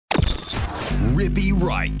Rippy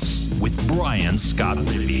Writes with Brian Scott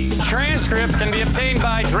Rippey. Transcripts can be obtained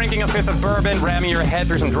by drinking a fifth of bourbon, ramming your head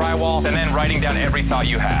through some drywall, and then writing down every thought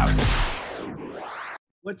you have.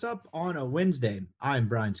 What's up on a Wednesday? I'm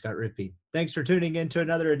Brian Scott Rippey. Thanks for tuning in to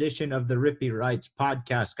another edition of the Rippy Writes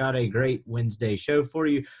podcast. Got a great Wednesday show for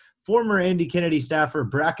you. Former Andy Kennedy staffer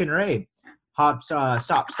Bracken Ray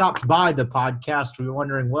stops by the podcast. We were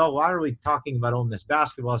wondering, well, why are we talking about Ole Miss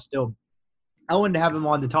basketball still? I wanted to have him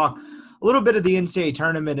on to talk a little bit of the NCAA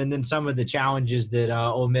tournament and then some of the challenges that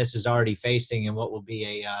Ole Miss is already facing and what will be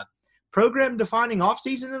a program-defining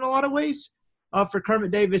offseason in a lot of ways. For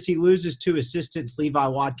Kermit Davis, he loses two assistants, Levi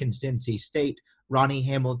Watkins to NC State, Ronnie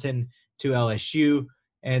Hamilton to LSU,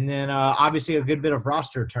 and then obviously a good bit of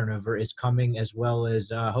roster turnover is coming, as well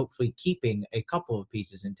as hopefully keeping a couple of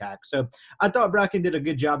pieces intact. So I thought Bracken did a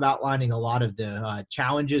good job outlining a lot of the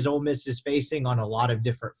challenges Ole Miss is facing on a lot of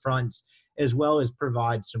different fronts, as well as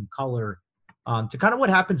provide some color to kind of what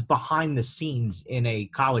happens behind the scenes in a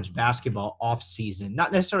college basketball offseason.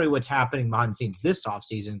 Not necessarily what's happening behind the scenes this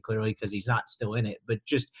offseason, clearly, because he's not still in it, but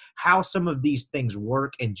just how some of these things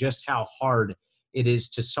work and just how hard it is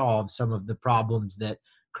to solve some of the problems that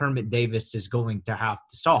Kermit Davis is going to have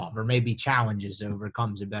to solve, or maybe challenges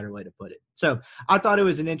overcomes a better way to put it. So I thought it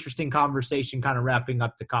was an interesting conversation, kind of wrapping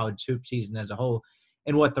up the college hoop season as a whole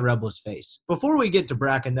and what the Rebels face. Before we get to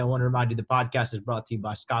Bracken, though, I want to remind you the podcast is brought to you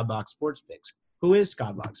by Skybox Sports Picks. Who is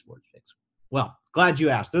Skybox Sports Picks? Well, glad you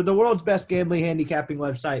asked. They're the world's best gambling handicapping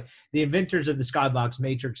website, the inventors of the Skybox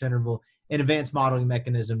Matrix Interval, an advanced modeling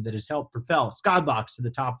mechanism that has helped propel Skybox to the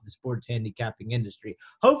top of the sports handicapping industry.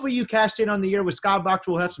 Hopefully you cashed in on the year with Skybox.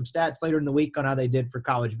 We'll have some stats later in the week on how they did for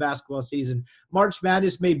college basketball season. March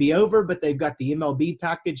Madness may be over, but they've got the MLB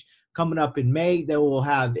package coming up in May. They will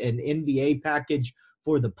have an NBA package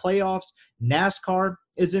for the playoffs. NASCAR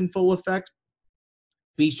is in full effect.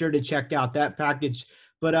 Be sure to check out that package.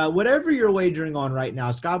 But whatever you're wagering on right now,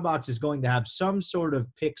 Skybox is going to have some sort of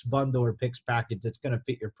picks bundle or picks package that's going to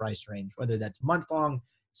fit your price range, whether that's month-long,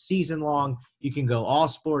 season-long. You can go all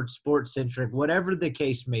sports, sports-centric, whatever the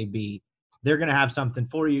case may be. They're going to have something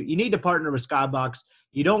for you. You need to partner with Skybox.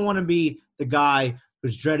 You don't want to be the guy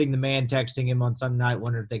who's dreading the man texting him on Sunday night,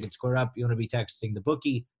 wondering if they could square up. You want to be texting the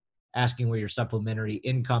bookie, asking where your supplementary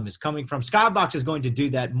income is coming from. Skybox is going to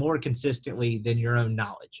do that more consistently than your own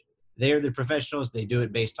knowledge. They are the professionals. They do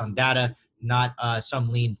it based on data, not some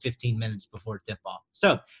lean 15 minutes before tip-off.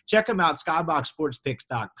 So check them out,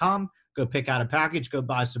 skyboxsportspicks.com. Go pick out a package. Go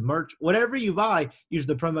buy some merch. Whatever you buy, use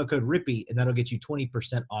the promo code RIPPY, and that'll get you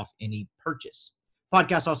 20% off any purchase.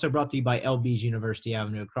 Podcast also brought to you by LB's University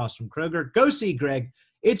Avenue across from Kroger. Go see Greg.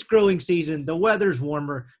 It's grilling season. The weather's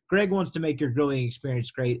warmer. Greg wants to make your grilling experience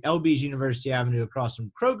great. LB's University Avenue across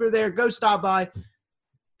from Kroger there. Go stop by.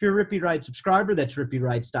 If you're a Rippy Writes subscriber, that's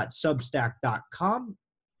rippywrites.substack.com.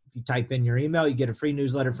 If you type in your email, you get a free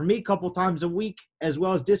newsletter from me a couple times a week, as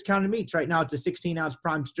well as discounted meats. Right now, it's a 16-ounce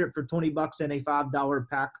prime strip for $20 and a $5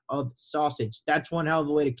 pack of sausage. That's one hell of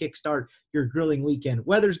a way to kickstart your grilling weekend.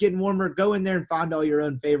 Weather's getting warmer. Go in there and find all your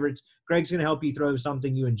own favorites. Greg's going to help you throw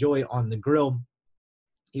something you enjoy on the grill.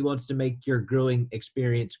 He wants to make your grilling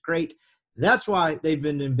experience great. That's why they've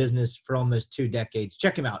been in business for almost 2 decades.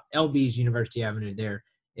 Check him out, LB's University Avenue there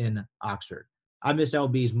in Oxford. I miss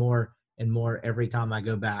LB's more and more every time I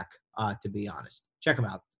go back, to be honest. Check them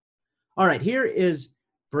out. All right, here is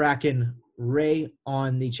Bracken Ray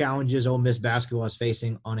on the challenges Ole Miss basketball is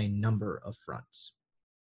facing on a number of fronts.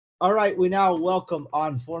 All right, we now welcome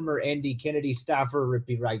on former Andy Kennedy staffer,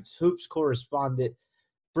 Rippy Writes hoops correspondent,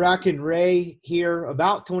 Bracken Ray, here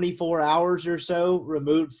about 24 hours or so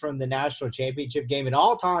removed from the national championship game, an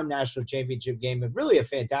all-time national championship game, and really a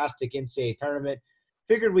fantastic NCAA tournament.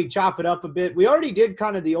 Figured we'd chop it up a bit. We already did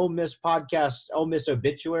kind of the Ole Miss podcast, Ole Miss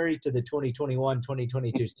obituary to the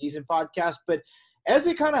 2021-2022 season podcast. But as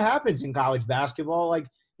it kind of happens in college basketball, like,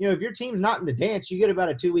 you know, if your team's not in the dance, you get about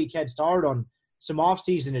a 2-week head start on some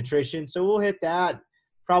off-season attrition. So we'll hit that,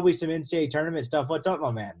 probably some NCAA tournament stuff. What's up,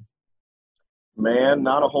 my man? Man,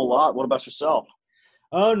 not a whole lot. What about yourself?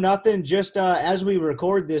 Oh, nothing. Just as we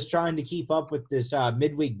record this, trying to keep up with this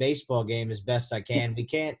midweek baseball game as best I can. We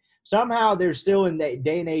can't – somehow they're still in the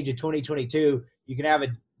day and age of 2022. You can have a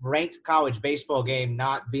ranked college baseball game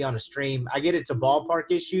not be on a stream. I get it's a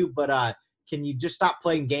ballpark issue, but can you just stop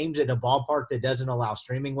playing games at a ballpark that doesn't allow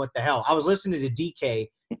streaming? What the hell? I was listening to DK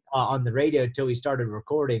on the radio until we started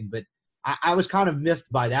recording, but I was kind of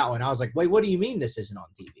miffed by that one. I was like, wait, what do you mean this isn't on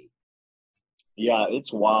TV? Yeah,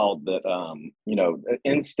 it's wild that, an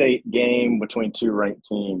in-state game between 2 ranked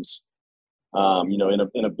teams,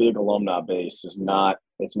 in a big alumni base it's not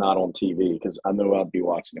on TV, because I know I'd be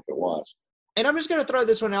watching if it was. And I'm just going to throw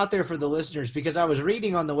this one out there for the listeners because I was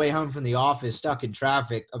reading on the way home from the office, stuck in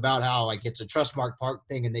traffic, about how like it's a Trustmark Park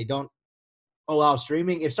thing and they don't allow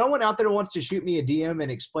streaming. If someone out there wants to shoot me a DM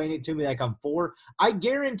and explain it to me like I'm for, I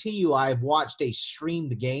guarantee you I've watched a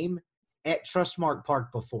streamed game at Trustmark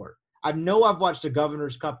Park before. I know I've watched the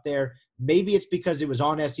Governor's Cup there. Maybe it's because it was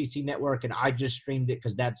on SEC Network and I just streamed it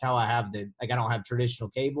because that's how I have I don't have traditional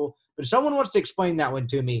cable. But if someone wants to explain that one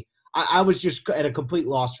to me, I was just at a complete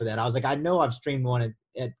loss for that. I was like, I know I've streamed one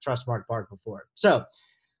at Trustmark Park before. So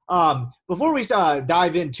before we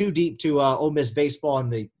dive in too deep to Ole Miss baseball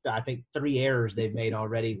and I think 3 errors they've made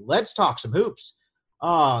already, let's talk some hoops.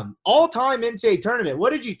 All-time NCAA tournament.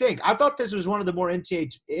 What did you think? I thought this was one of the more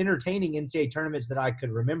entertaining NCAA tournaments that I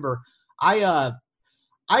could remember. I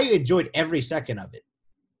enjoyed every second of it.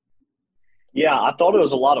 Yeah, I thought it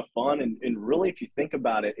was a lot of fun. And really, if you think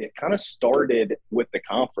about it, it kind of started with the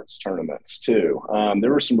conference tournaments, too.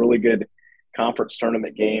 There were some really good conference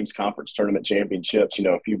tournament games, conference tournament championships,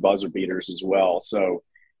 a few buzzer beaters as well. So,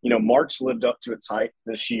 March lived up to its hype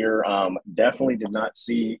this year. Definitely did not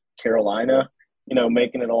see Carolina,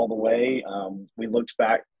 making it all the way. We looked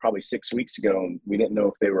back probably 6 weeks ago, and we didn't know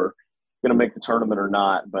if they were going to make the tournament or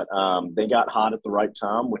not. But they got hot at the right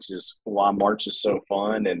time, which is why March is so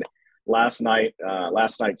fun. And last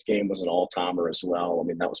night's game was an all-timer as well. I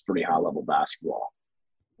mean, that was pretty high-level basketball.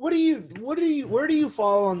 Where do you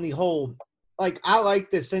fall on the whole? Like, I like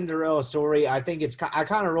the Cinderella story. I think I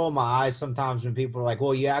kind of roll my eyes sometimes when people are like,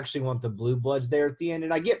 well, you actually want the blue bloods there at the end.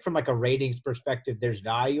 And I get from like a ratings perspective, there's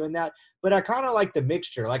value in that. But I kind of like the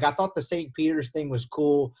mixture. Like, I thought the St. Peter's thing was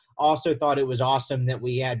cool. Also thought it was awesome that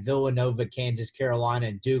we had Villanova, Kansas, Carolina,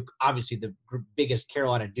 and Duke. Obviously the biggest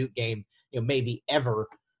Carolina-Duke game, maybe ever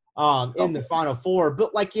in the Final Four.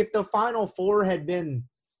 But like, if the Final Four had been,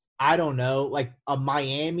 I don't know, like a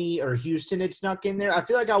Miami or Houston had snuck in there, I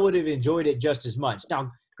feel like I would have enjoyed it just as much.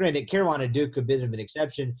 Now, granted, Carolina Duke a bit of an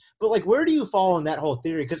exception, but like, where do you fall on that whole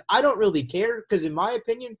theory? Because I don't really care, because in my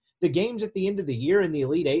opinion, the games at the end of the year in the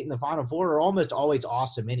Elite Eight and the Final Four are almost always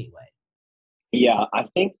awesome anyway. Yeah, I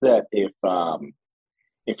think that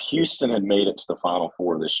if Houston had made it to the Final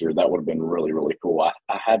Four this year, that would have been really, really cool. I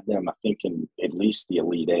had them, I think, in at least the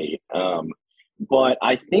Elite Eight. But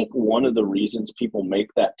I think one of the reasons people make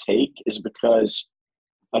that take is because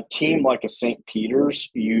a team like a St. Peter's,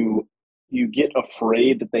 you get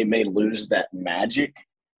afraid that they may lose that magic,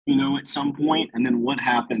 at some point. And then what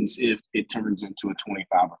happens if it turns into a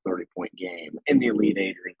 25 or 30-point game in the Elite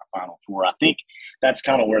Eight or in the Final Four? I think that's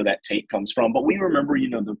kind of where that take comes from. But we remember,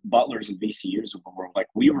 the Butlers and VCUs of the world. Like,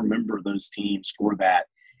 we remember those teams for that.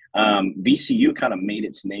 VCU kind of made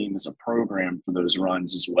its name as a program for those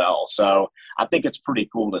runs as well. So I think it's pretty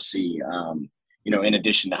cool to see, in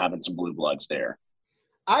addition to having some blue bloods there.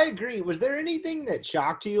 I agree. Was there anything that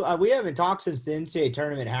shocked you? We haven't talked since the NCAA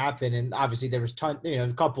tournament happened, and obviously there was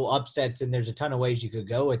a couple upsets, and there's a ton of ways you could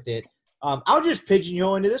go with it. I'll just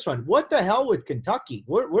pigeonhole into this one. What the hell with Kentucky?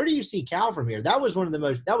 Where do you see Cal from here? That was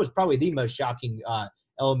probably the most shocking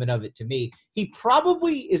element of it to me. He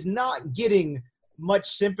probably is not getting much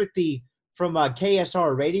sympathy from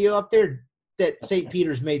KSR radio up there that St.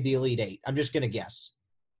 Peter's made the Elite Eight. I'm just going to guess.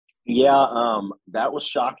 Yeah, that was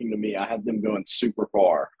shocking to me. I had them going super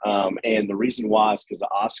far. And the reason why is because of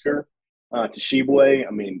Oscar Tshiebwe.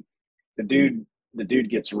 I mean, the dude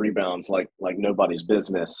gets rebounds like nobody's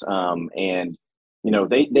business. And,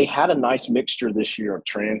 they had a nice mixture this year of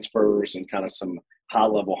transfers and kind of some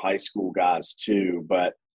high-level high school guys too.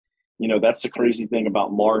 But, that's the crazy thing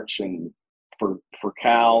about March and for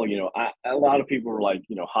Cal. A lot of people were like,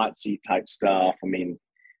 hot seat type stuff. I mean,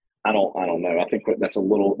 I don't know. I think that's a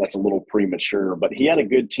little premature, but he had a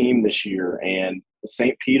good team this year, and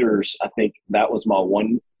St. Peter's, I think that was my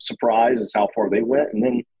one surprise is how far they went. And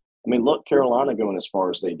then, I mean, look, Carolina going as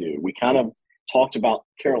far as they do. We kind of talked about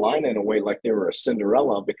Carolina in a way like they were a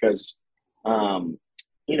Cinderella because,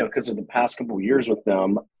 because of the past couple of years with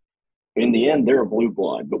them. In the end, they're a blue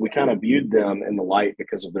blood, but we kind of viewed them in the light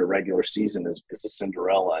because of their regular season as a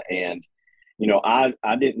Cinderella. And,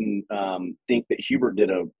 I didn't think that Hubert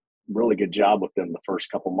did a really good job with them the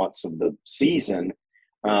first couple months of the season.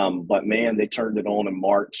 But man, they turned it on in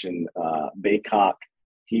March, and Baycock,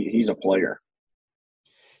 he's a player.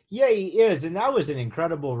 Yeah, he is. And that was an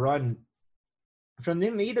incredible run from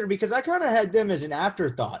them either, because I kind of had them as an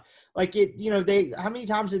afterthought. Like how many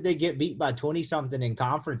times did they get beat by 20 something in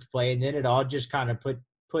conference play? And then it all just kind of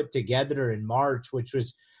put together in March, which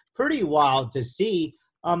was pretty wild to see.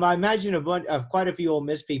 I imagine quite a few Ole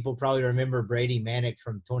Miss people probably remember Brady Manick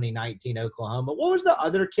from 2019 Oklahoma. What was the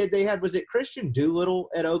other kid they had? Was it Christian Doolittle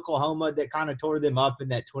at Oklahoma that kind of tore them up in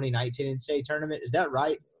that 2019 NCAA tournament? Is that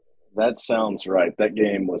right? That sounds right. That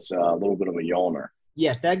game was a little bit of a yawner.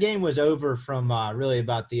 Yes, that game was over from really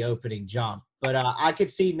about the opening jump. But I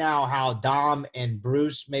could see now how Dom and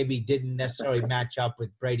Bruce maybe didn't necessarily match up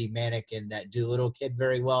with Brady Manick and that Doolittle kid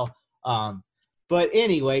very well. But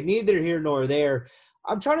anyway, neither here nor there.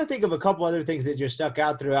 I'm trying to think of a couple other things that just stuck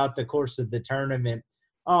out throughout the course of the tournament.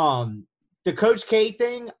 The Coach K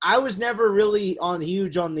thing, I was never really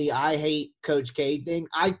huge on the I hate Coach K thing.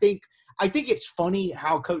 I think it's funny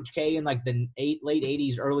how Coach K in like the late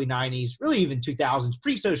 80s, early 90s, really even 2000s,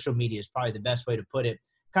 pre-social media is probably the best way to put it,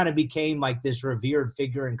 kind of became like this revered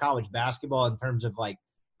figure in college basketball in terms of like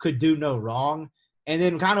could do no wrong. And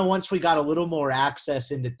then kind of once we got a little more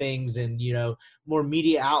access into things and, more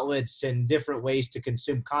media outlets and different ways to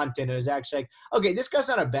consume content, it was actually like, okay, this guy's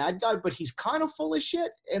not a bad guy, but he's kind of full of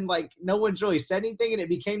shit. And like, no one's really said anything. And it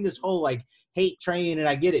became this whole like hate train. And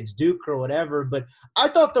I get it's Duke or whatever, but I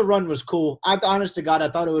thought the run was cool. Honest to God, I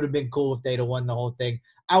thought it would have been cool if they'd have won the whole thing.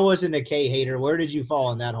 I wasn't a K hater. Where did you fall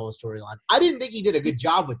on that whole storyline? I didn't think he did a good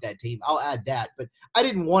job with that team. I'll add that, but I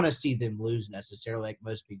didn't want to see them lose necessarily like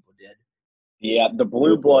most people did. Yeah, the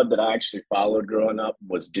blue blood that I actually followed growing up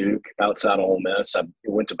was Duke outside of Ole Miss. I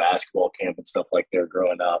went to basketball camp and stuff like that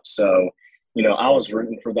growing up. So, I was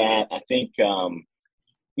rooting for that. I think, what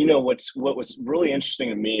was really interesting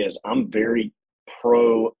to me is I'm very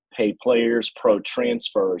pro pay players, pro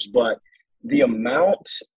transfers, but the amount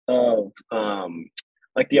of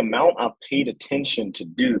the amount I've paid attention to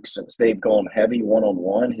Duke since they've gone heavy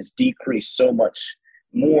one-on-one has decreased so much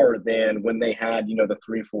more than when they had, the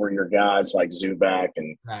 3-4 year guys like Zubac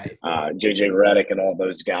and right. JJ Redick and all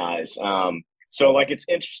those guys. So like, it's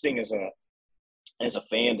interesting as a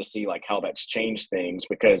fan to see like how that's changed things,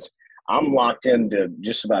 because I'm locked into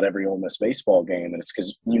just about every Ole Miss baseball game, and it's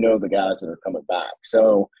because the guys that are coming back.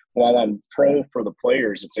 So while I'm pro for the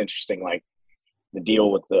players, it's interesting like the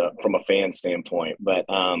deal with from a fan standpoint. But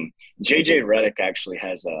JJ Redick actually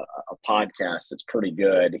has a podcast that's pretty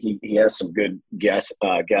good. He has some good guests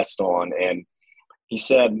on, and he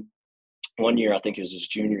said one year, I think it was his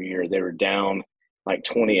junior year, they were down like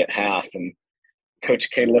 20 at half, and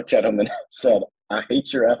Coach K looked at him and said, "I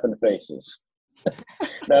hate your effing faces."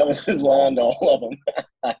 That was his line to all of them.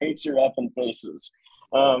 "I hate your effing faces."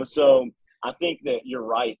 So I think that you're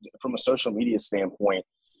right from a social media standpoint.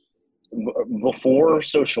 Before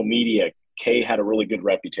social media, K had a really good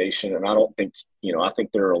reputation, and I don't think, I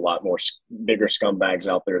think there are a lot more bigger scumbags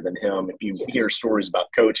out there than him if you hear stories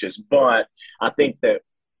about coaches. But I think that,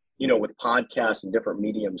 with podcasts and different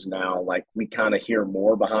mediums now, like we kind of hear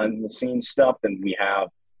more behind the scenes stuff than we have,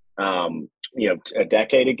 a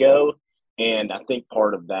decade ago. And I think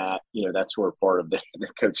part of that, that's where part of the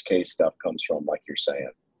Coach K stuff comes from, like you're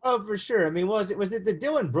saying. Oh, for sure. I mean, was it the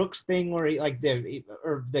Dylan Brooks thing where he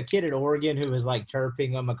the kid at Oregon who was like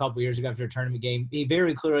chirping him a couple years ago after a tournament game? He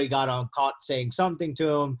very clearly got caught saying something to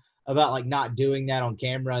him about like not doing that on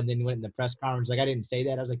camera, and then went in the press conference like, "I didn't say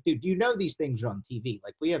that." I was like, "Dude, these things are on TV.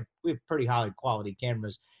 Like we have pretty high quality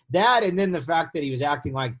cameras." That, and then the fact that he was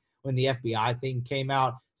acting like when the FBI thing came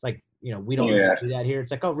out, it's like, we don't do that here. It's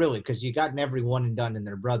like, oh, really? Because you gotten every one and done and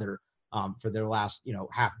their brother for their last,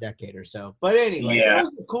 half decade or so. But anyway, It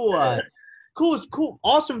was a cool,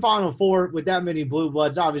 awesome Final Four with that many blue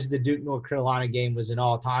bloods. Obviously, the Duke North Carolina game was an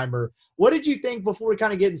all-timer. What did you think, before we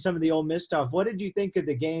kind of get into some of the Ole Miss stuff, what did you think of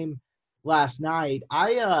the game last night?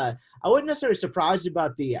 I wasn't necessarily surprised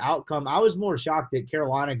about the outcome. I was more shocked that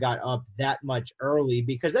Carolina got up that much early,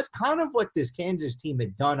 because that's kind of what this Kansas team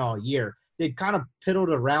had done all year. They'd kind of piddled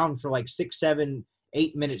around for like 6, 7,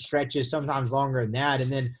 8-minute stretches, sometimes longer than that.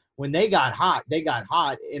 And then when they got hot,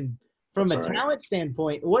 And from talent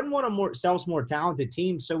standpoint, it wasn't one of Self's more talented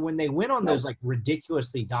teams. So when they went on those like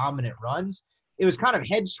ridiculously dominant runs, it was kind of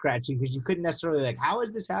head scratching, because you couldn't necessarily like, how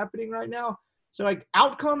is this happening right now? So like,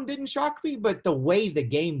 outcome didn't shock me, but the way the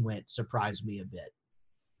game went surprised me a bit.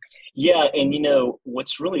 Yeah, and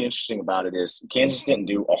what's really interesting about it is Kansas didn't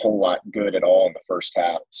do a whole lot good at all in the first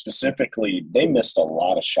half. Specifically, they missed a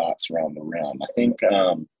lot of shots around the rim. I think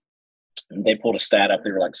they pulled a stat up.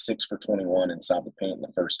 They were like 6 for 21 inside the paint in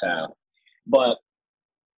the first half. But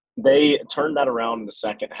they turned that around in the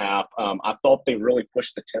second half. I thought they really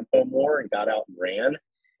pushed the tempo more and got out and ran.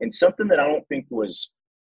 And something that I don't think was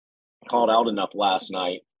called out enough last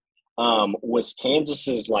night was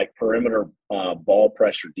Kansas's like perimeter ball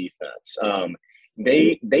pressure defense.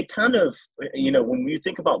 They kind of, when you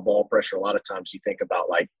think about ball pressure, a lot of times you think about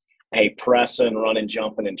like, hey, pressing, running,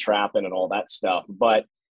 jumping, and trapping and all that stuff. But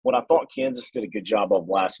what I thought Kansas did a good job of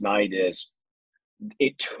last night is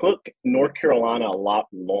it took North Carolina a lot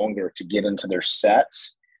longer to get into their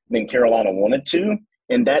sets than Carolina wanted to.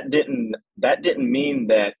 And that didn't mean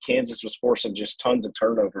that Kansas was forcing just tons of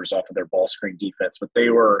turnovers off of their ball screen defense, but they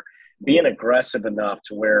were being aggressive enough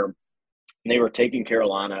to where they were taking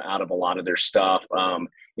Carolina out of a lot of their stuff.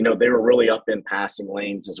 They were really up in passing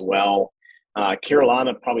lanes as well.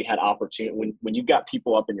 Carolina probably had opportunity when you've got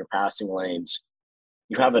people up in your passing lanes,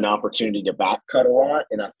 you have an opportunity to back cut a lot.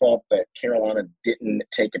 And I thought that Carolina didn't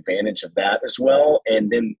take advantage of that as well.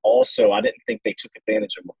 And then also, I didn't think they took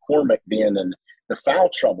advantage of McCormick being in the foul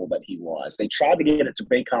trouble that he was. They tried to get it to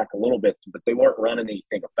Baycock a little bit, but they weren't running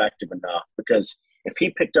anything effective enough, because if he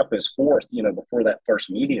picked up his fourth, before that first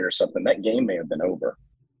media or something, that game may have been over.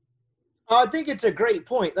 I think it's a great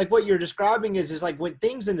point. Like what you're describing is like when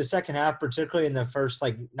things in the second half, particularly in the first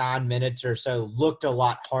 9 minutes or so, looked a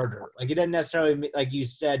lot harder. Like it doesn't necessarily, like you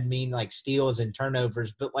said, mean like steals and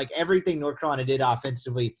turnovers, but like everything North Carolina did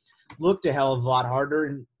offensively looked a hell of a lot harder.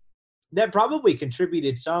 And that probably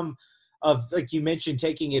contributed some of, like you mentioned,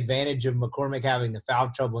 taking advantage of McCormick having the foul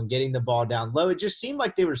trouble and getting the ball down low. It just seemed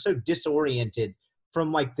like they were so disoriented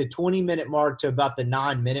from like the 20-minute mark to about the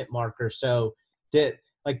 9-minute mark or so that –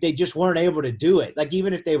 like they just weren't able to do it. Like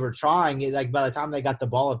even if they were trying, like by the time they got the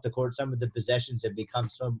ball up the court, some of the possessions had become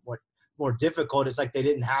somewhat more difficult. It's like they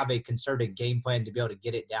didn't have a concerted game plan to be able to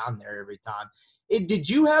get it down there every time. Did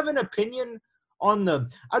you have an opinion on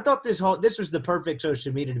I thought this was the perfect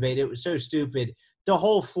social media debate. It was so stupid. The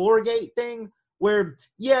whole Floorgate thing where,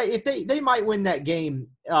 yeah, if they might win that game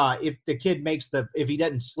if the kid if he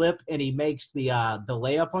doesn't slip and he makes the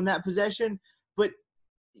layup on that possession. But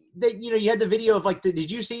you had the video of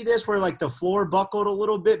did you see this where like the floor buckled a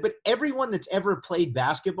little bit? But everyone that's ever played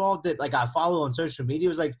basketball that like I follow on social media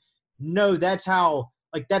was like, no, that's how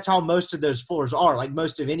most of those floors are. Like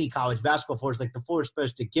most of any college basketball floors, like the floor is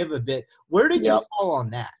supposed to give a bit. Where did you fall on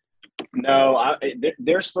that? No,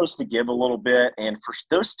 they're supposed to give a little bit. And for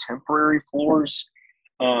those temporary floors,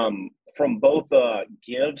 from both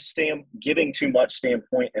giving too much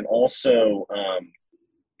standpoint and also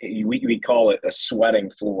we call it a sweating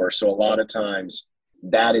floor. So a lot of times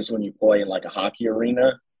that is when you play in like a hockey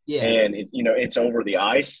arena, and it's over the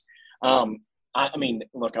ice. I mean,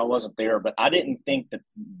 look, I wasn't there, but I didn't think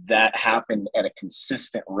that happened at a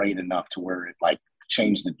consistent rate enough to where it like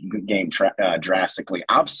changed the game drastically.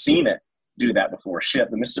 I've seen it do that before. Shit,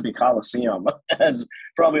 the Mississippi Coliseum has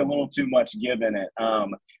probably a little too much give in it.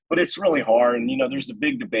 But it's really hard. And, there's a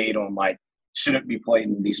big debate on like, should it be played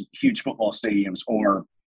in these huge football stadiums, or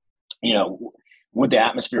would the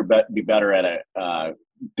atmosphere be better at a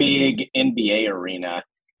big NBA arena?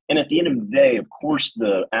 And at the end of the day, of course,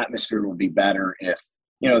 the atmosphere will be better if,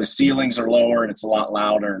 the ceilings are lower and it's a lot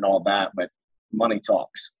louder and all that, but money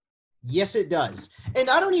talks. Yes, it does. And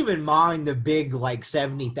I don't even mind the big,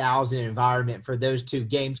 70,000 environment for those two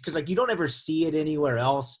games because, you don't ever see it anywhere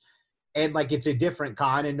else. And, it's a different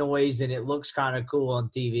kind of noise, and it looks kind of cool on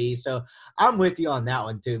TV. So I'm with you on that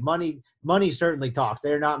one, too. Money certainly talks.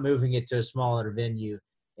 They're not moving it to a smaller venue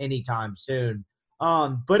anytime soon.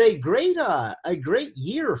 But a great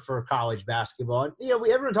year for college basketball. And,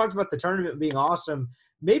 everyone talked about the tournament being awesome.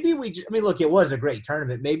 Maybe look, it was a great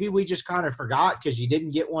tournament. Maybe we just kind of forgot because you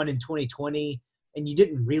didn't get one in 2020, and you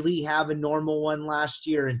didn't really have a normal one last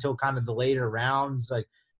year until kind of the later rounds.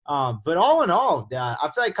 But all in all,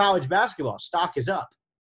 I feel like college basketball stock is up.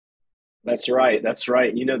 That's right.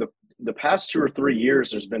 The past 2 or 3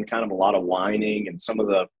 years, there's been kind of a lot of whining and some of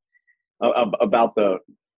about the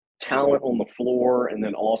talent on the floor. And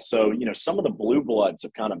then also, some of the blue bloods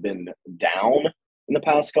have kind of been down in the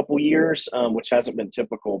past couple of years, which hasn't been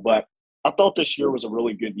typical. But I thought this year was a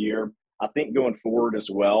really good year. I think going forward as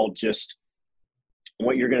well, just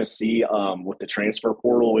what you're going to see with the transfer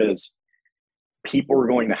portal is people are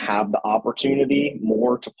going to have the opportunity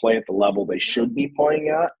more to play at the level they should be playing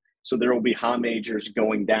at. So there will be high majors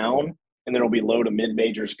going down, and there will be low to mid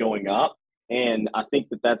majors going up. And I think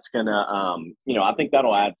that's going to, I think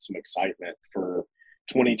that'll add some excitement for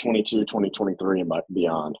 2022, 2023 and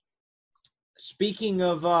beyond. Speaking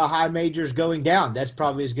of high majors going down, that's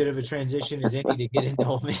probably as good of a transition as any to get into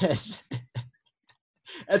Ole Miss.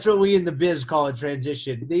 That's what we in the biz call a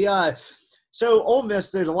transition. So Ole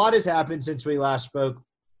Miss, there's a lot has happened since we last spoke.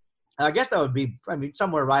 I guess that would be,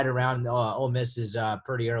 somewhere right around Ole Miss's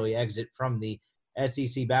pretty early exit from the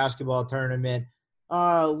SEC basketball tournament.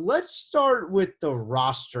 Let's start with the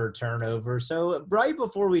roster turnover. So right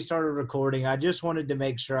before we started recording, I just wanted to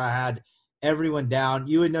make sure I had everyone down.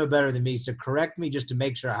 You would know better than me, so correct me just to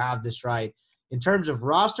make sure I have this right. In terms of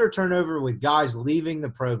roster turnover with guys leaving the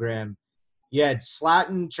program, you had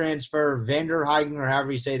Slatton transfer, Vander Huygen, or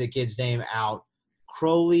however you say the kid's name, out.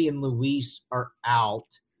 Crowley and Luis are out.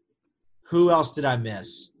 Who else did I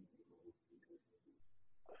miss?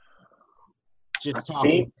 just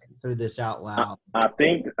talking through this out loud. I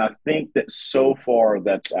think that so far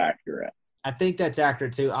that's accurate. I think that's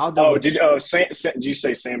accurate too. Did you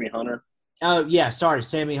say Sammy Hunter? Oh yeah, sorry,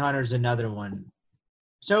 Sammy Hunter's another one.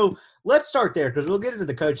 So let's start there because we'll get into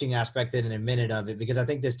the coaching aspect in a minute of it because I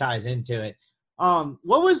think this ties into it.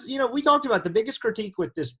 What was, we talked about the biggest critique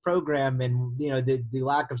with this program and, the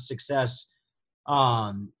lack of success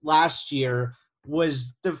last year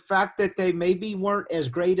was the fact that they maybe weren't as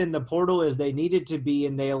great in the portal as they needed to be,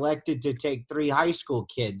 and they elected to take 3 high school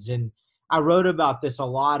kids. And I wrote about this a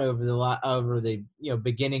lot over the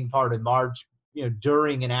beginning part of March,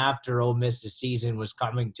 during and after Ole Miss's season was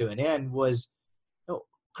coming to an end, was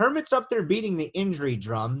Kermit's up there beating the injury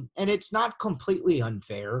drum, and it's not completely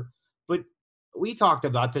unfair, but we talked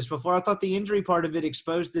about this before. I thought the injury part of it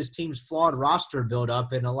exposed this team's flawed roster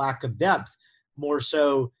buildup and a lack of depth more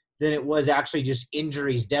so than it was actually just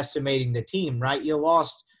injuries decimating the team, right? You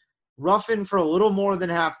lost Ruffin for a little more than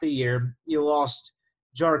half the year. You lost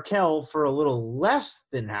Jarkel for a little less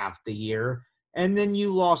than half the year. And then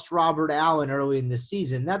you lost Robert Allen early in the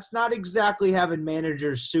season. That's not exactly having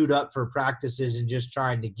managers suit up for practices and just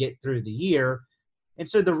trying to get through the year. And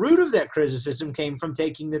so the root of that criticism came from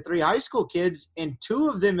taking the 3 high school kids, and 2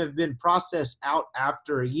 of them have been processed out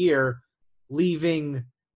after a year, leaving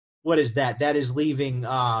 – what is that? That is leaving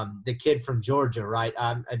the kid from Georgia, right?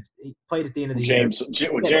 He played at the end of the year.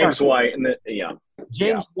 James White.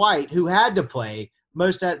 James White, who had to play –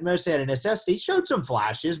 most at a necessity, showed some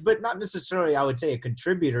flashes, but not necessarily, I would say, a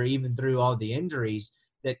contributor even through all the injuries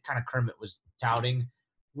that kind of Kermit was touting.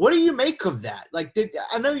 What do you make of that? Like,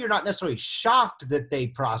 I know you're not necessarily shocked that they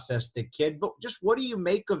processed the kid, but just what do you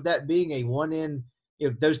make of that being a one in,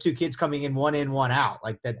 those 2 kids coming in, one out?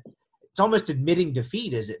 Like that, it's almost admitting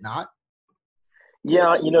defeat, is it not?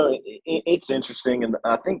 Yeah, it's interesting. And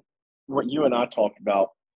I think what you and I talked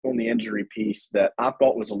about on the injury piece that I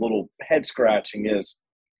thought was a little head scratching is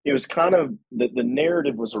it was kind of the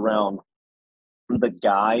narrative was around the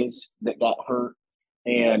guys that got hurt,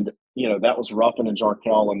 and that was Ruffin and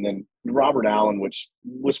Jarkel, and then Robert Allen, which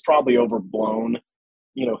was probably overblown,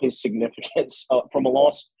 his significance from a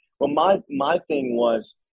loss. But my thing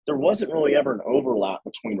was there wasn't really ever an overlap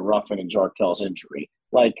between Ruffin and Jarkel's injury.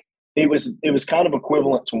 Like it was kind of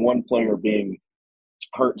equivalent to one player being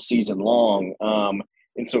hurt season long.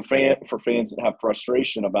 And so for fans that have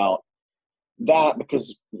frustration about that,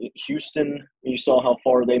 because Houston, you saw how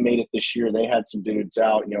far they made it this year. They had some dudes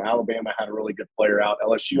out. Alabama had a really good player out.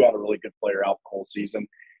 LSU had a really good player out the whole season.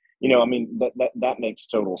 That makes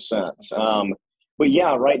total sense. But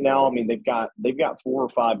yeah, right now, they've got 4 or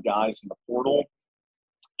 5 guys in the portal.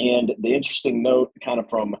 And the interesting note kind of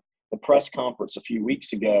from the press conference a few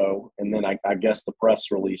weeks ago, and then I guess the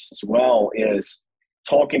press release as well, is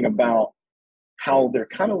talking about how there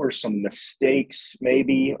kind of were some mistakes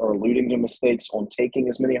maybe, or alluding to mistakes on taking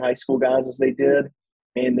as many high school guys as they did.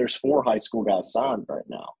 And there's 4 high school guys signed right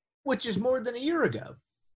now. Which is more than a year ago.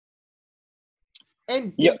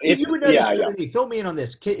 And yeah, you would know this, fill me in on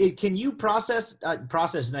this. Can you process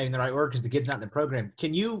is not even the right word because the kid's not in the program.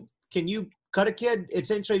 Can you cut a kid,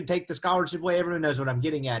 essentially take the scholarship away? Everyone knows what I'm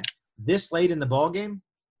getting at. This late in the ball game?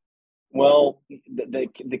 Well,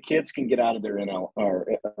 the kids can get out of their LOI or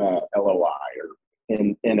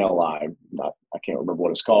NLI. I can't remember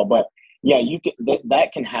what it's called, but yeah, you can.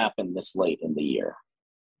 That can happen this late in the year.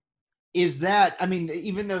 Is that?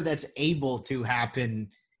 Even though that's able to happen,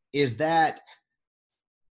 is that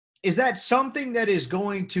something that is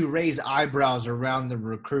going to raise eyebrows around the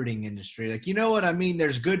recruiting industry? Like, you know what I mean?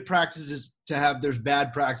 There's good practices to have. There's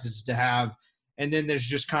bad practices to have, and then there's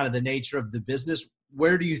just kind of the nature of the business.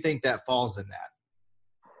 Where do you think that falls in that?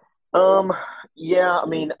 Yeah,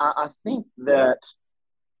 I think that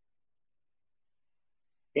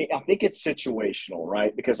I think it's situational,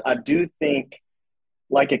 right? Because I do think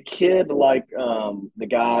like a kid like the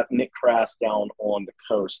guy, Nick Crass, down on the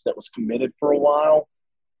coast that was committed for a while,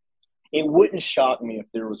 it wouldn't shock me if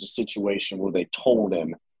there was a situation where they told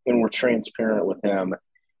him and were transparent with him,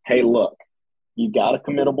 hey, look, you got a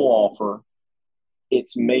committable offer.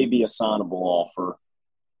 It's maybe a signable offer.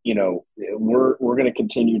 We're going to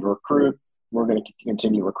continue to recruit. We're going to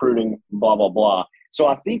continue recruiting, blah, blah, blah. So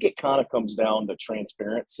I think it kind of comes down to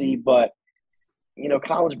transparency. But,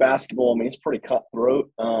 college basketball, it's pretty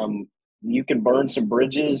cutthroat. You can burn some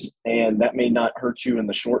bridges, and that may not hurt you in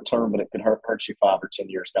the short term, but it could hurt you 5 or 10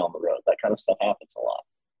 years down the road. That kind of stuff happens a lot.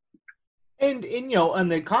 And on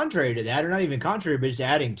the contrary to that, or not even contrary, but just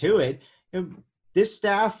adding to it, this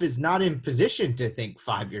staff is not in position to think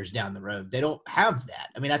 5 years down the road. They don't have that.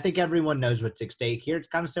 I think everyone knows what's at stake here. It's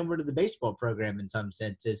kind of similar to the baseball program in some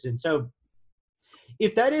senses. And so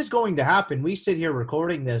if that is going to happen, we sit here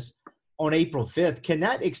recording this on April 5th. Can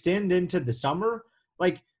that extend into the summer?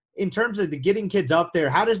 Like, in terms of the getting kids up there,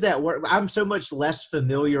 how does that work? I'm so much less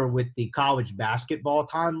familiar with the college basketball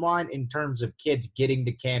timeline in terms of kids getting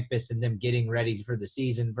to campus and them getting ready for the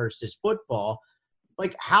season versus football.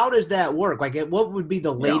 Like, how does that work? Like, what would be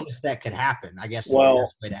the latest that could happen, I guess, is the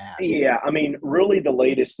best way to ask. Yeah, I mean, really the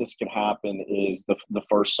latest this could happen is the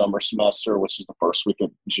first summer semester, which is the first week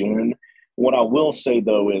of June. What I will say,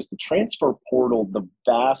 though, is the transfer portal, the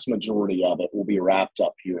vast majority of it will be wrapped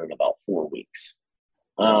up here in about 4 weeks.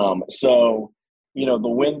 So, you know, the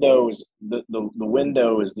window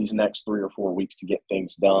is these next 3 or 4 weeks to get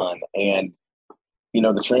things done. And, you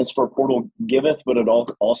know, the transfer portal giveth, but it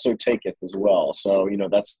also taketh as well. So, you know,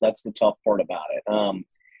 that's the tough part about it.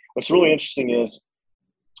 What's really interesting is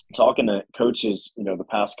talking to coaches, you know, the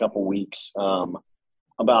past couple weeks,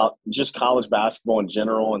 about just college basketball in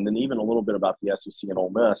general, and then even a little bit about the SEC and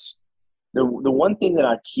Ole Miss. The one thing that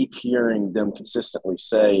I keep hearing them consistently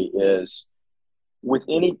say is, with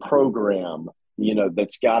any program, you know,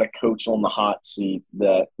 that's got a coach on the hot seat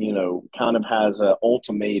that, you know, kind of has an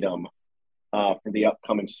ultimatum for the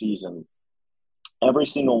upcoming season, every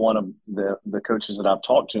single one of the coaches that I've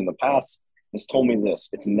talked to in the past has told me this: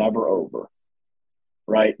 it's never over,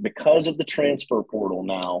 right? Because of the transfer portal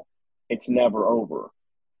now, it's never over.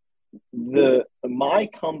 My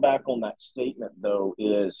comeback on that statement, though,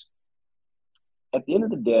 is at the end of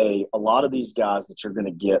the day, a lot of these guys that you're going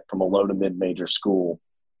to get from a low to mid-major school,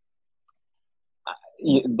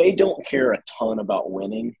 they don't care a ton about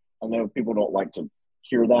winning. I know people don't like to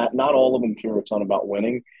hear that. Not all of them care a ton about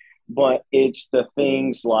winning, but it's the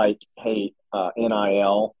things like, hey,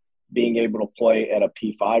 NIL, being able to play at a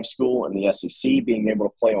P5 school in the SEC, being able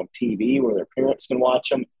to play on TV where their parents can watch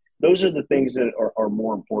them. Those are the things that are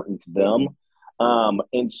more important to them.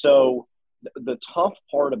 And so the tough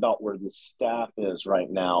part about where the staff is right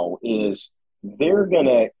now is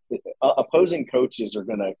opposing coaches are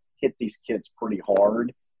going to hit these kids pretty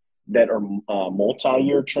hard that are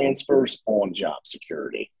multi-year transfers on job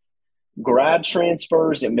security. Grad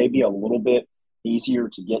transfers, it may be a little bit easier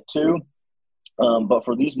to get to. But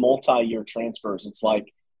for these multi-year transfers, it's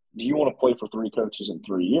like, do you want to play for 3 coaches in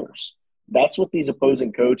 3 years? That's what these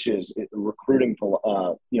opposing coaches recruiting,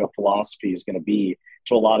 philosophy is going to be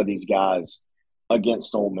to a lot of these guys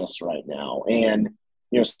against Ole Miss right now. And,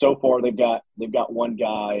 you know, so far they've got one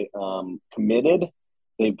guy committed.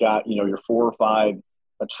 They've got, you know, your 4 or 5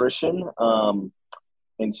 attrition.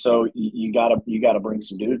 And so you gotta bring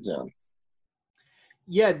some dudes in.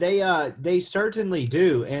 Yeah, they certainly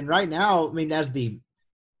do. And right now, I mean,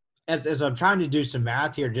 as I'm trying to do some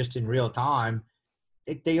math here just in real time,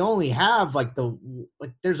 they only have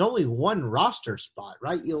there's only 1 roster spot,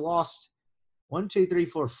 right? You lost 1, 2, 3,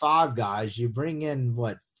 4, 5 guys. You bring in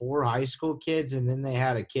 4 high school kids, and then they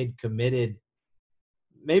had a kid committed.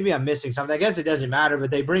 Maybe I'm missing something. I guess it doesn't matter, but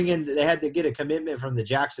they had to get a commitment from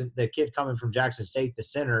the kid coming from Jackson State, the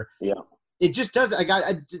center. Yeah. It just doesn't.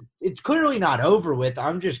 It's clearly not over with.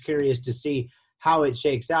 I'm just curious to see how it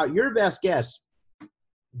shakes out. Your best guess,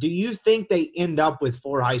 do you think they end up with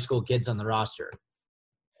 4 high school kids on the roster?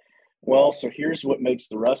 Well, so here's what makes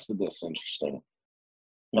the rest of this interesting.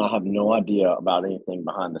 Now, I have no idea about anything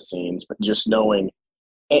behind the scenes, but just knowing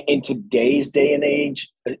in today's day and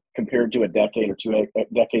age, compared to a decade or 2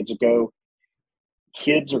 decades ago,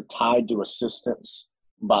 kids are tied to assistants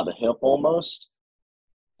by the hip almost.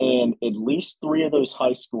 And at least 3 of those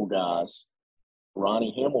high school guys,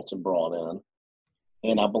 Ronnie Hamilton brought in,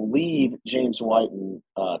 and I believe James White and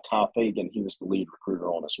Ty Fagan, he was the lead recruiter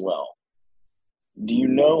on as well. Do you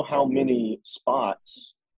know how many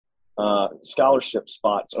spots, scholarship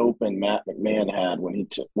spots open Matt McMahon had when he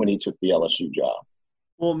took the LSU job?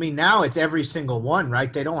 Well, I mean, now it's every single one,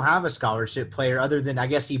 right? They don't have a scholarship player other than, I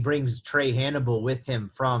guess, he brings Trey Hannibal with him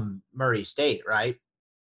from Murray State, right?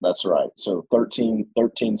 That's right. So 13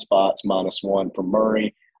 spots minus 1 from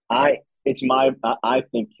Murray. I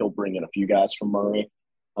think he'll bring in a few guys from Murray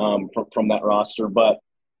from that roster. But,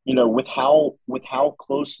 you know, with how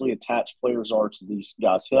closely attached players are to these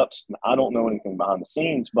guys' hips, I don't know anything behind the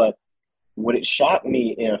scenes, but would it shock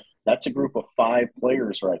me if that's a group of 5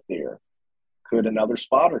 players right there? Could another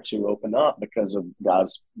spot or 2 open up because of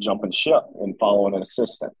guys jumping ship and following an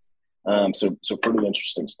assistant? So pretty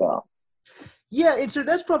interesting stuff. Yeah, and so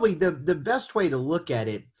that's probably the best way to look at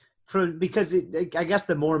it, because I guess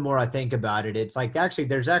the more and more I think about it, it's like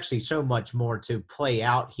there's actually so much more to play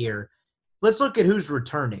out here. Let's look at who's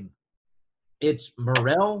returning. It's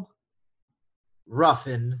Morrell,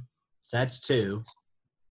 Ruffin, so that's 2.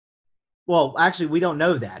 Well, actually, we don't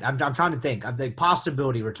know that. I'm trying to think. I think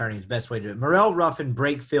possibility returning is the best way to do it. Morrell, Ruffin,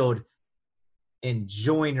 Brakefield, and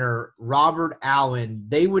Joyner, Robert Allen,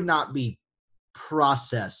 they would not be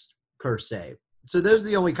processed per se. So those are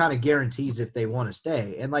the only kind of guarantees if they want to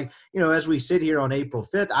stay. And as we sit here on April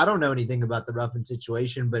 5th, I don't know anything about the Ruffin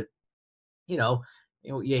situation, but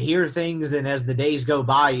you hear things, and as the days go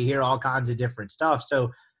by, you hear all kinds of different stuff. So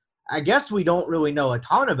I guess we don't really know a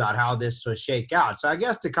ton about how this will shake out. So I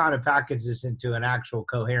guess to kind of package this into an actual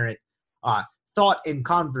coherent thought and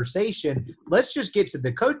conversation, let's just get to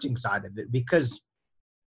the coaching side of it, because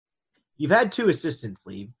you've had 2 assistants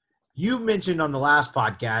leave. You mentioned on the last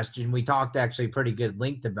podcast, and we talked actually pretty good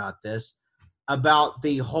length about this, about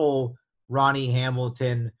the whole Ronnie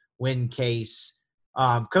Hamilton, Win Case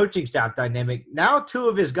coaching staff dynamic. Now 2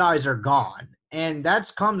 of his guys are gone, and that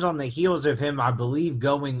comes on the heels of him, I believe,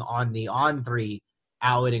 going on the On3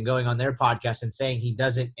 outlet and going on their podcast and saying he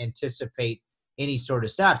doesn't anticipate any sort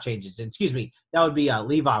of staff changes. And excuse me, that would be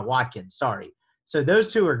Levi Watkins. Sorry. So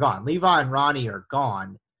those 2 are gone. Levi and Ronnie are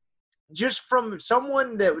gone. Just from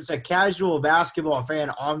someone that was a casual basketball fan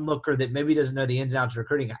onlooker that maybe doesn't know the ins and outs of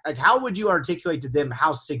recruiting, how would you articulate to them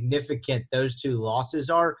how significant those 2 losses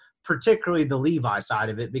are, particularly the Levi side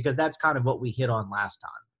of it, because that's kind of what we hit on last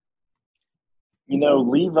time?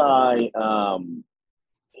 Levi,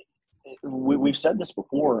 we've said this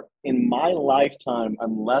before. In my lifetime,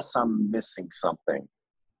 unless I'm missing something,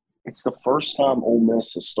 it's the first time Ole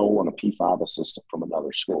Miss has stolen a P5 assistant from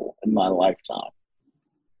another school in my lifetime.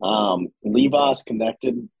 Levi's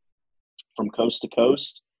connected from coast to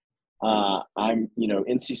coast.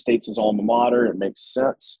 NC State's his alma mater. It makes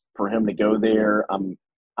sense for him to go there.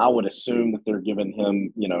 I would assume that they're giving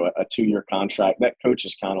him, a 2-year contract. That coach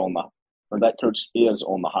is that coach is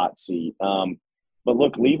on the hot seat. But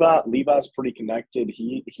look, Levi's pretty connected.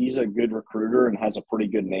 He's a good recruiter and has a pretty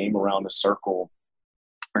good name around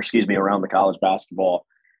around the college basketball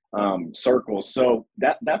circle. So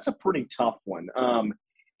that's a pretty tough one. And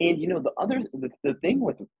the thing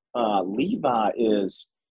with Levi is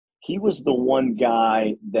he was the one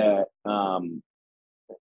guy that who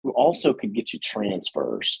also could get you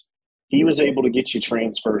transfers. He was able to get you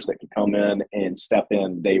transfers that could come in and step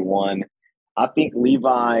in day one. I think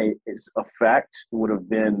Levi's effect would have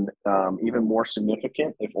been even more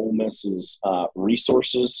significant if Ole Miss's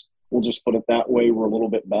resources, we'll just put it that way, were a little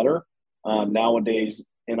bit better. Nowadays,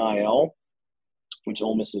 NIL, which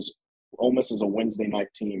Ole Miss is a Wednesday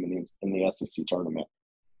night team in the SEC tournament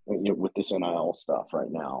with this NIL stuff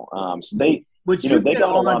right now. So Which you've been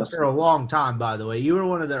on for a long time, by the way. You were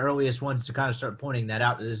one of the earliest ones to kind of start pointing that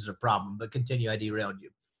out, that this is a problem. But continue, I derailed you.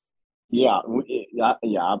 Yeah,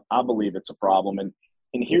 I believe it's a problem. And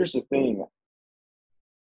here's the thing.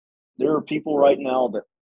 There are people right now that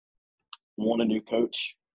want a new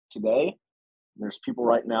coach today. There's people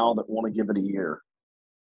right now that want to give it a year.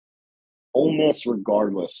 Ole Miss,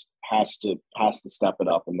 regardless, has to step it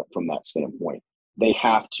up from that standpoint. They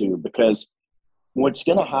have to, because what's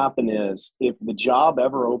going to happen is if the job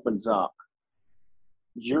ever opens up,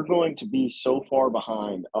 you're going to be so far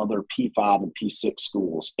behind other P5 and P6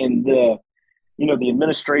 schools. And the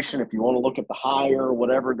administration, if you want to look at the hire,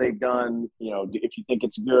 whatever they've done, if you think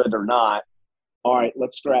it's good or not, all right,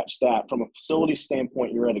 let's scratch that. From a facility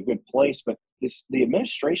standpoint, you're at a good place, but the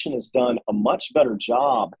administration has done a much better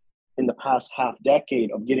job in the past half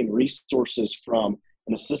decade of getting resources from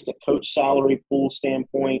an assistant coach salary pool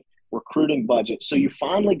standpoint, recruiting budget. So you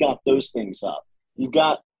finally got those things up. You've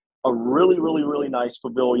got a really, really, really nice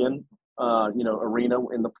pavilion, arena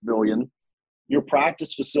in the pavilion. Your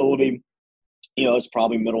practice facility, is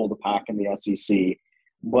probably middle of the pack in the SEC,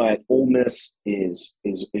 but Ole Miss is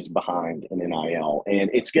behind in NIL,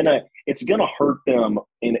 and it's gonna hurt them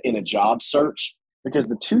in a job search, because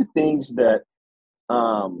the 2 things that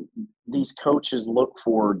these coaches look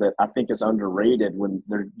for that I think is underrated when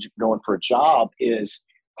they're going for a job is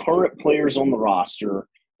current players on the roster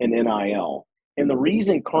and NIL. And the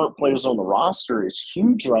reason current players on the roster is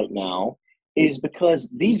huge right now is because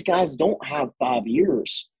these guys don't have 5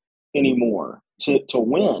 years anymore to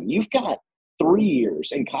win. You've got 3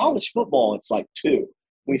 years. In college football, it's like 2.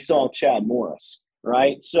 We saw Chad Morris,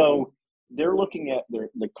 right? So they're looking at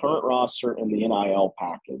the current roster and the NIL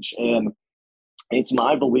package. And it's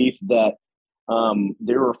my belief that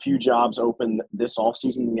there are a few jobs open this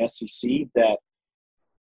offseason in the SEC that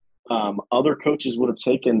other coaches would have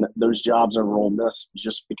taken those jobs over Ole Miss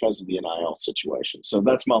just because of the NIL situation. So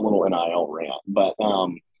that's my little NIL rant. But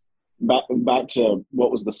back to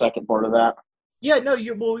what was the second part of that? Yeah, no,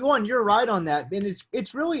 you're right on that. And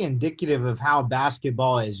it's really indicative of how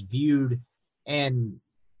basketball is viewed and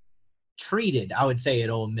treated, I would say, at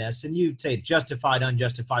Ole Miss, and you'd say justified,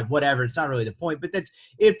 unjustified, whatever. It's not really the point, but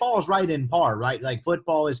it falls right in par, right? Like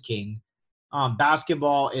football is king,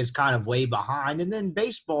 basketball is kind of way behind, and then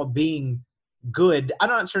baseball being good, I'm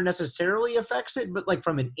not sure necessarily affects it, but like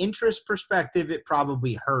from an interest perspective, it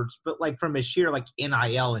probably hurts. But like from a sheer like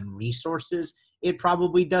NIL and resources, it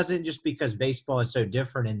probably doesn't, just because baseball is so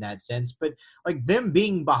different in that sense. But like them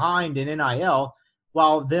being behind in NIL,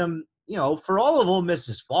 while them, for all of Ole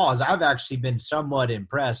Miss's flaws, I've actually been somewhat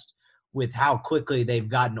impressed with how quickly they've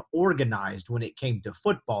gotten organized when it came to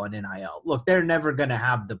football and NIL. Look, they're never going to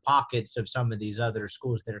have the pockets of some of these other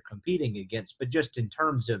schools they're competing against, but just in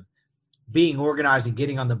terms of being organized and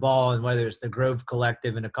getting on the ball, and whether it's the Grove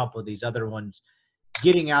Collective and a couple of these other ones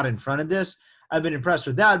getting out in front of this, I've been impressed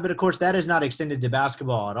with that. But, of course, that is not extended to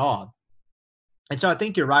basketball at all. And so I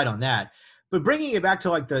think you're right on that. But bringing it back to,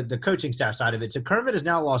 like, the coaching staff side of it, so Kermit has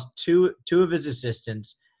now lost two of his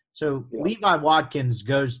assistants. So Levi Watkins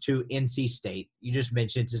goes to NC State. You just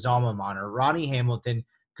mentioned it's his alma mater. Ronnie Hamilton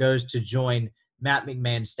goes to join Matt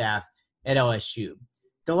McMahon's staff at LSU.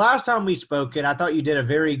 The last time we spoke, and I thought you did a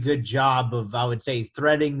very good job of, I would say,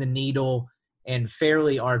 threading the needle and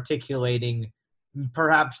fairly articulating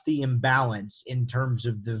perhaps the imbalance in terms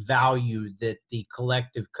of the value that the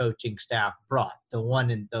collective coaching staff brought. The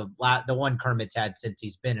one Kermit's had since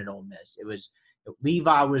he's been at Ole Miss. It was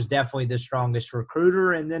Levi was definitely the strongest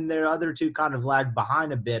recruiter, and then the other two kind of lagged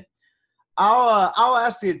behind a bit. I'll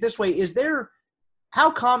ask you it this way: how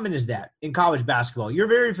common is that in college basketball? You're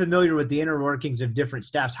very familiar with the inner workings of different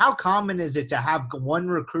staffs. How common is it to have one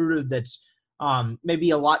recruiter that's maybe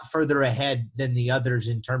a lot further ahead than the others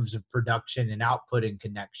in terms of production and output and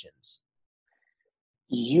connections?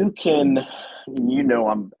 I'm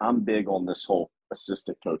big on this whole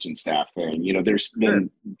assistant coaching staff thing. There's been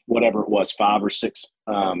whatever it was, 5 or 6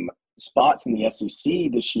 spots in the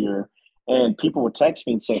SEC this year, and people would text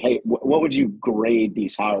me and say, "Hey, what would you grade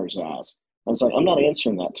these hires as?" I was like, I'm not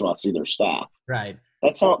answering that until I see their staff. Right.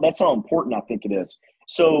 That's how important I think it is.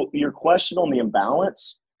 So your question on the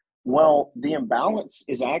imbalance, well, the imbalance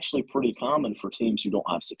is actually pretty common for teams who don't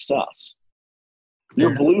have success.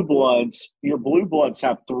 Your blue bloods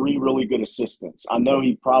have 3 really good assistants. I know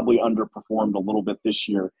he probably underperformed a little bit this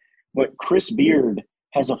year, but Chris Beard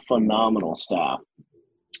has a phenomenal staff.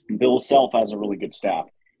 Bill Self has a really good staff.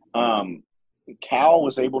 Cal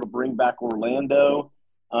was able to bring back Orlando.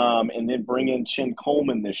 And then bring in Chin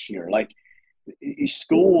Coleman this year. Like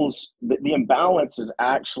schools, the imbalance is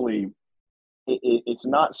actually it's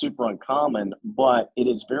not super uncommon, but it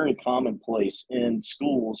is very commonplace in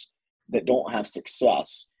schools that don't have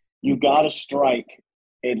success. You got to strike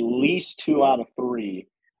at least 2 out of 3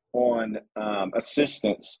 on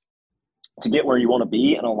assistants to get where you want to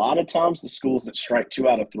be. And a lot of times the schools that strike 2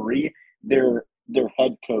 out of 3, their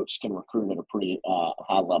head coach can recruit at a pretty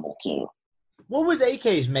high level too. What was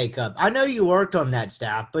AK's makeup? I know you worked on that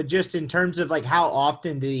staff, but just in terms of like how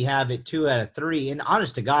often did he have it 2 out of 3? And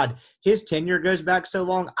honest to God, his tenure goes back so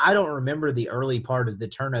long, I don't remember the early part of the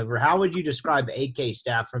turnover. How would you describe AK's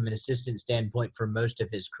staff from an assistant standpoint for most of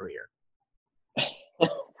his career?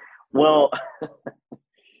 Well,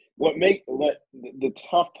 the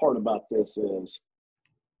tough part about this is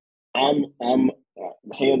I'm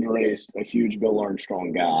hand raised a huge Bill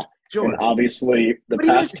Armstrong guy. Sure. And obviously the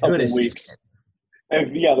past couple of weeks.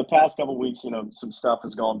 The past couple of weeks, some stuff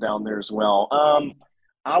has gone down there as well.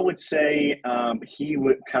 I would say he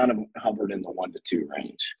would kind of hovered in the 1 to 2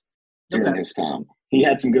 range during his time. He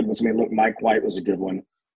had some good ones. I mean, look, Mike White was a good one.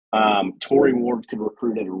 Torrey Ward could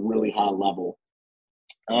recruit at a really high level.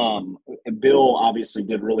 Bill obviously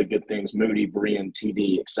did really good things. Moody, Brian,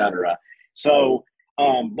 TD, et cetera. So,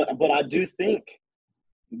 but I do think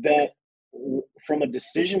that from a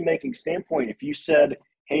decision-making standpoint, if you said,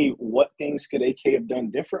 hey, what things could AK have done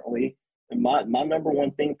differently? And my number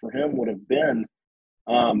one thing for him would have been,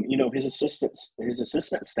 his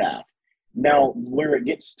assistant staff. Now, where it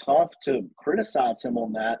gets tough to criticize him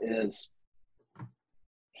on that is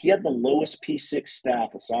he had the lowest P6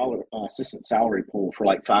 staff assistant salary pool for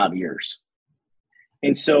like 5 years.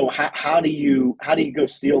 And so how do you go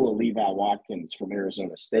steal a Levi Watkins from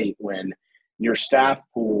Arizona State when your staff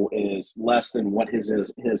pool is less than what his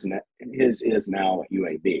is now at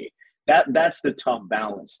UAB? That's the tough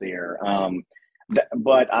balance there.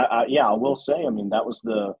 But I will say, I mean, that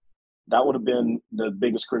would have been the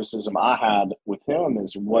biggest criticism I had with him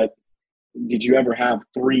is what did you ever have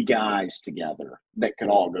 3 guys together that could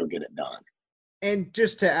all go get it done? And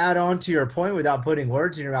just to add on to your point without putting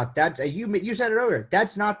words in your mouth, you said it earlier.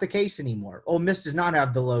 That's not the case anymore. Ole Miss does not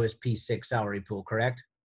have the lowest P6 salary pool, correct?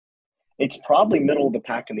 It's probably middle of the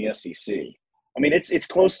pack in the SEC. I mean, it's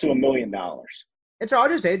close to $1 million. And so I'll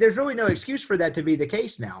just say there's really no excuse for that to be the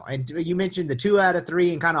case now. And you mentioned the 2 out of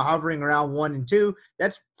 3 and kind of hovering around 1 and 2.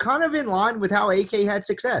 That's kind of in line with how AK had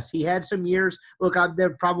success. He had some years. Look,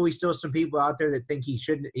 there are probably still some people out there that think he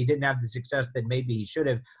didn't have the success that maybe he should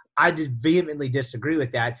have. I did vehemently disagree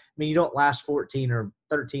with that. I mean, you don't last 14 or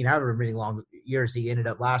 13, however many long years he ended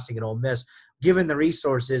up lasting at Ole Miss, given the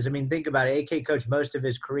resources. I mean, think about it. AK coached most of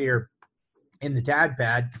his career in the Tad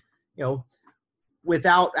Pad,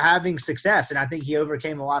 without having success. And I think he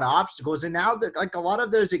overcame a lot of obstacles. And now that a lot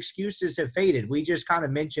of those excuses have faded. We just kind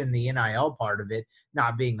of mentioned the NIL part of it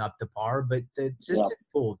not being up to par, but the assistant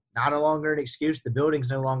pool, not longer an excuse. The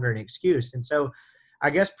building's no longer an excuse. And so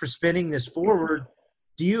I guess for spinning this forward,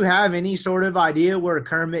 do you have any sort of idea where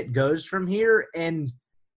Kermit goes from here? And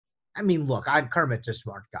I mean, look, Kermit's a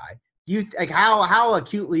smart guy. How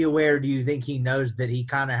acutely aware do you think he knows that he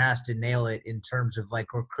kind of has to nail it in terms of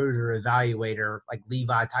recruiter, evaluator,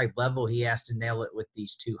 Levi type level? He has to nail it with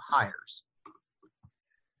these 2 hires.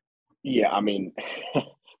 Yeah, I mean,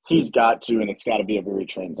 he's got to, and it's got to be a very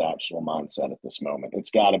transactional mindset at this moment.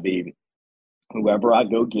 It's got to be whoever I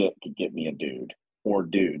go get could get me a dude, or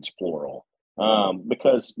dudes plural.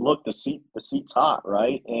 Because look, the seat's hot,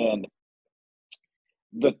 right? And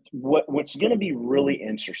what's going to be really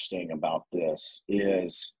interesting about this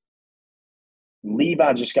is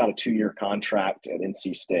Levi just got a 2-year contract at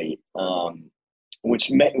NC State,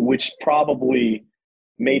 which probably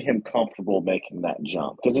made him comfortable making that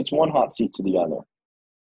jump because it's one hot seat to the other.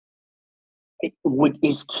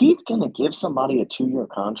 Is Keith going to give somebody a 2-year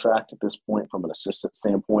contract at this point from an assistant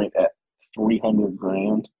standpoint at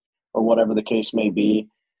 $300,000 or whatever the case may be?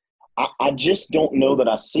 I just don't know that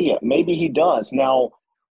I see it. Maybe he does. Now,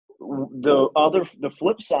 the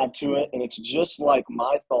flip side to it, and it's just like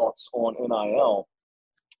my thoughts on NIL,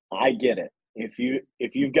 I get it. If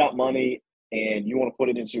you've got money and you want to put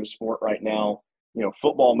it into a sport right now,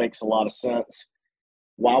 football makes a lot of sense.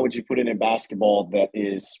 Why would you put it in basketball that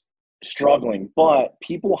is struggling? But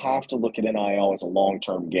people have to look at NIL as a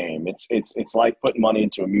long-term game. It's like putting money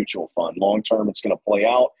into a mutual fund. Long-term, it's going to play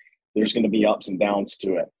out. There's going to be ups and downs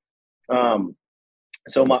to it.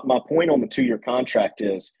 So my point on the 2-year contract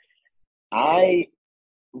is I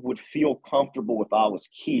would feel comfortable if I was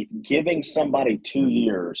Keith giving somebody 2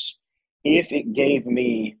 years if it gave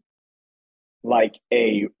me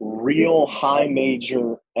a real high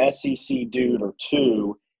major SEC dude or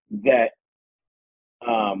 2 that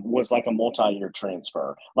was a multi-year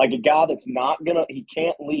transfer. A guy that's he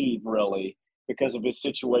can't leave really because of his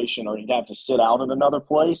situation, or he'd have to sit out in another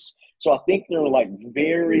place. So I think there are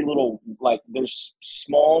very little, there's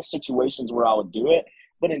small situations where I would do it.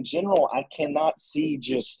 But in general, I cannot see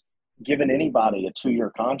just giving anybody a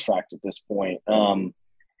 2-year contract at this point,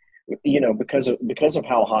 because of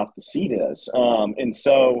how hot the seat is. And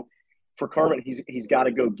so for Kermit, he's got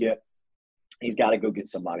to go get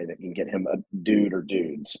somebody that can get him a dude or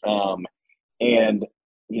dudes. And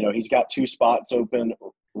he's got 2 spots open.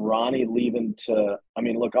 Ronnie leaving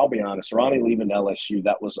look, I'll be honest. Ronnie leaving LSU,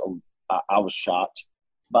 I was shocked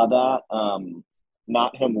by that.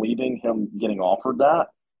 Not him leaving, him getting offered that.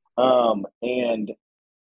 And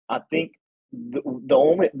I think the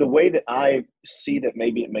way that I see that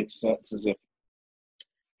maybe it makes sense is if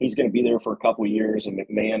he's going to be there for a couple of years and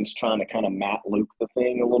McMahon's trying to kind of Matt Luke the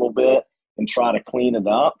thing a little bit and try to clean it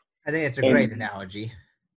up. I think it's a great analogy.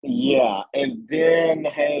 Yeah, and then,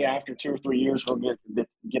 hey, after 2 or 3 years, we'll get the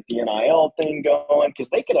NIL thing going because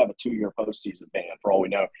they could have a 2-year postseason ban for all we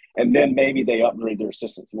know. And then maybe they upgrade their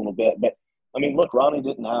assistants a little bit. But, look, Ronnie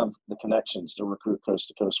didn't have the connections to recruit coast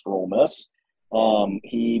to coast for Ole Miss.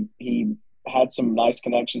 He had some nice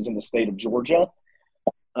connections in the state of Georgia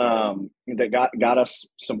that got us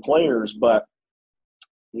some players. But,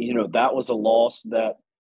 that was a loss that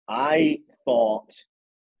I thought –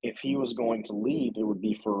 if he was going to leave, it would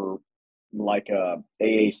be for a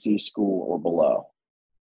AAC school or below.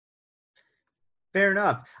 Fair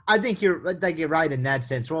enough. I think you're right in that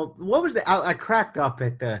sense. Well, what was I cracked up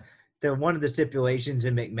at the one of the stipulations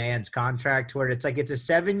in McMahon's contract where it's a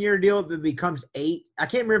 7-year deal, but it becomes 8. I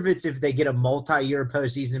can't remember if they get a multi-year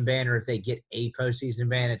postseason ban or if they get a postseason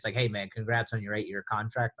ban. It's hey man, congrats on your 8-year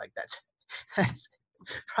contract. That's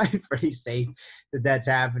probably pretty safe that's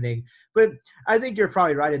happening. But I think you're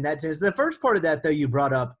probably right in that sense. The first part of that, though, you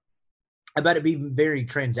brought up about it being very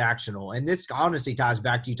transactional. And this honestly ties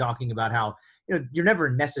back to you talking about how, you're never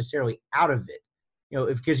necessarily out of it,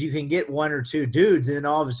 because you can get 1 or 2 dudes and then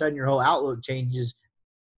all of a sudden your whole outlook changes.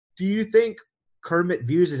 Do you think Kermit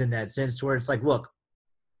views it in that sense to where it's look,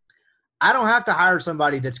 I don't have to hire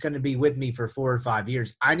somebody that's going to be with me for 4 or 5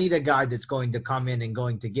 years. I need a guy that's going to come in and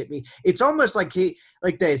going to get me. It's almost like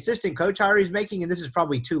like the assistant coach hire he's making, and this is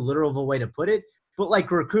probably too literal of a way to put it, but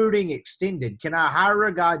like recruiting extended. Can I hire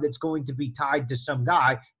a guy that's going to be tied to some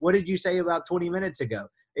guy? What did you say about 20 minutes ago?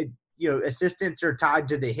 Assistants are tied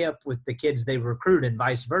to the hip with the kids they recruit and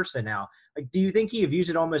vice versa now. Like, do you think he views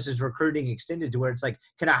it almost as recruiting extended to where it's like,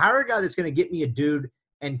 can I hire a guy that's going to get me a dude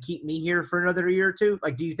and keep me here for another year or two?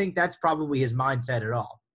 Like, do you think that's probably his mindset at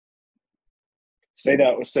all? Say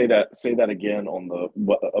that again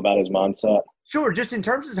about his mindset. Sure. Just in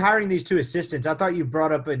terms of hiring these two assistants, I thought you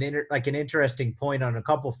brought up an interesting point on a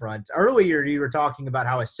couple fronts. Earlier, you were talking about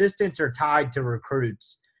how assistants are tied to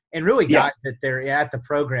recruits and really guys that they're at the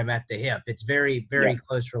program at the hip. It's very, very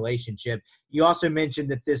close relationship. You also mentioned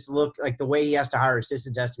that this look like the way he has to hire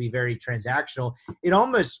assistants has to be very transactional. It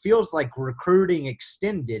almost feels like recruiting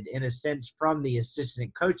extended in a sense from the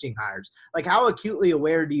assistant coaching hires. Like, how acutely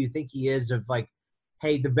aware do you think he is of like,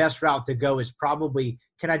 hey, the best route to go is probably,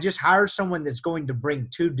 can I just hire someone that's going to bring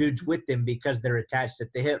two dudes with them because they're attached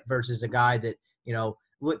at the hip versus a guy that,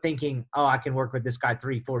 thinking, oh, I can work with this guy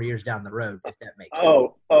 3-4 years down the road, if that makes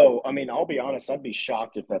sense. I mean, I'll be honest. I'd be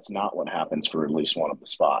shocked if that's not what happens for at least one of the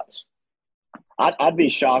spots. I'd be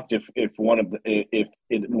shocked if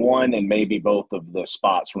one and maybe both of the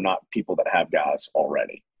spots were not people that have guys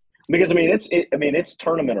already. Because it's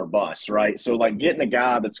tournament or bust, right? So like getting a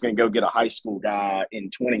guy that's going to go get a high school guy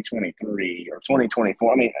in 2023 or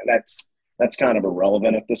 2024. I mean, that's kind of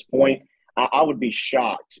irrelevant at this point. I would be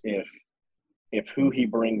shocked if who he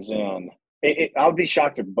brings in, I would be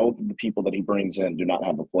shocked if both of the people that he brings in do not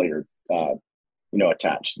have a player,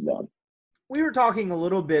 attached to them. We were talking a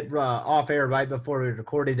little bit off air right before we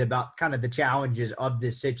recorded about kind of the challenges of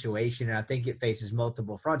this situation, and I think it faces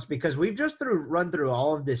multiple fronts because we've just run through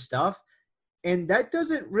all of this stuff, and that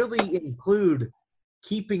doesn't really include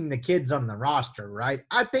keeping the kids on the roster, right?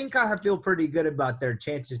 I think I feel pretty good about their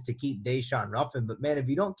chances to keep Daeshun Ruffin, but man, if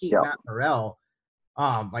you don't keep Matt Morrell,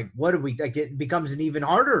 it becomes an even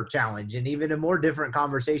harder challenge and even a more different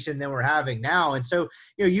conversation than we're having now. And so,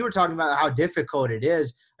 you were talking about how difficult it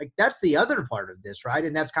is. Like, that's the other part of this, right?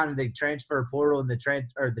 And that's kind of the transfer portal and the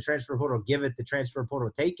transfer portal give it, the transfer portal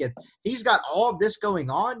take it. He's got all of this going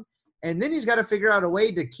on, and then he's got to figure out a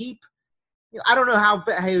way to keep. I don't know how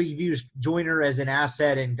he views Joyner as an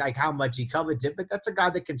asset and like how much he covets it, but that's a guy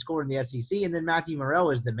that can score in the SEC. And then Matthew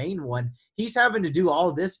Morrell is the main one. He's having to do all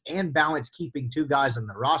of this and balance keeping two guys on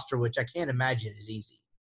the roster, which I can't imagine is easy.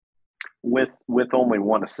 With only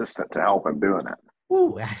one assistant to help him doing it.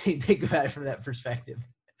 Ooh, I didn't think about it from that perspective.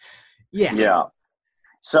 Yeah. Yeah.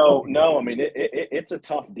 So, no, I mean, it's a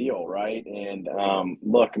tough deal, right? And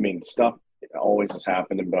look, I mean, stuff always is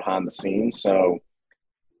happening behind the scenes. So,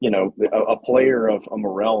 a player of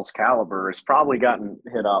Morrell's caliber has probably gotten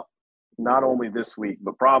hit up not only this week,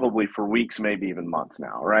 but probably for weeks, maybe even months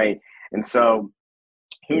now, right? And so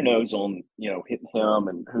who knows on, hitting him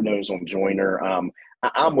and who knows on Joyner.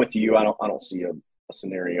 I'm with you. I don't see a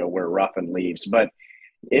scenario where Ruffin leaves, but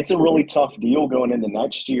it's a really tough deal going into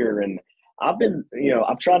next year. And I've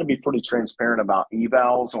tried to be pretty transparent about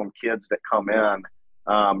evals on kids that come in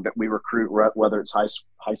that we recruit, whether it's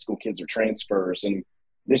high school kids or transfers. And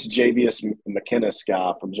this Javius McInnes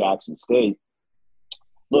guy from Jackson State,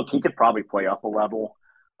 look, he could probably play up a level.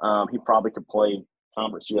 He probably could play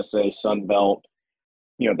Conference USA, Sun Belt,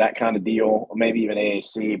 that kind of deal, or maybe even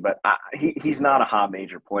AAC. But he's not a high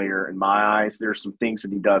major player in my eyes. There's some things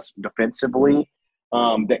that he does defensively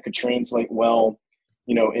that could translate well,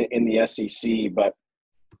 in the SEC. But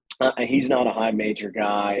he's not a high major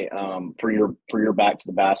guy for your back to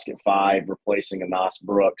the basket five, replacing a Nas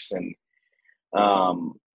Brooks and.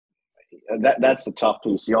 That's the tough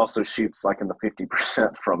piece. He also shoots like in the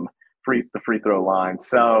 50% from the free throw line.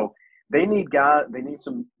 So they need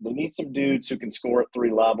some dudes who can score at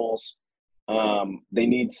three levels. They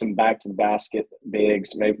need some back to the basket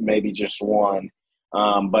bigs, maybe just one.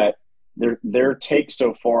 But their take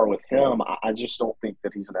so far with him, I just don't think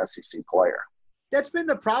that he's an SEC player. That's been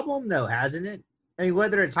the problem though, hasn't it? I mean,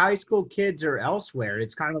 whether it's high school kids or elsewhere,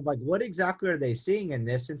 it's kind of like, what exactly are they seeing in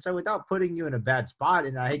this? And so without putting you in a bad spot,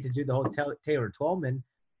 and I hate to do the whole Taylor Twellman,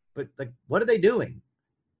 but like, what are they doing?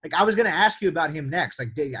 Like, I was going to ask you about him next. Like,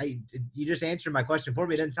 you just answered my question for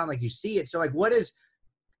me. It doesn't sound like you see it. So like,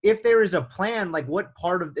 if there is a plan, like what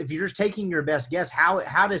part of, if you're just taking your best guess,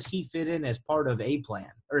 how does he fit in as part of a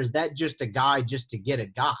plan? Or is that just a guy just to get a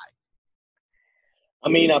guy? I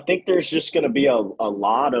mean, I think there's just going to be a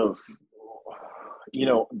lot of,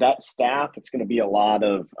 that staff, it's going to be a lot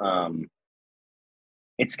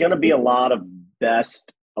of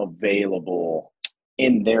best available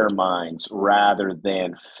in their minds rather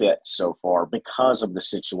than fit so far because of the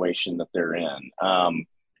situation that they're in.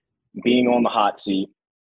 Being on the hot seat.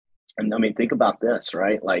 And I mean, think about this,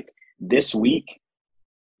 right? Like this week,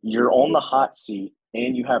 you're on the hot seat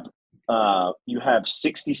and you have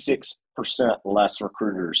 66% less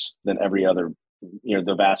recruiters than every other,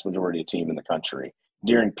 the vast majority of team in the country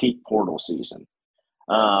during peak portal season.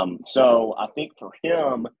 So I think for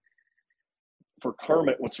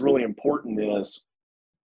Kermit, what's really important is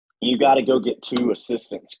you got to go get 2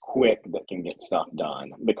 assistants quick that can get stuff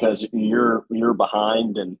done because you're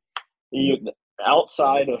behind, and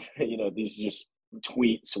outside of these just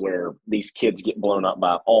tweets where these kids get blown up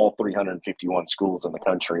by all 351 schools in the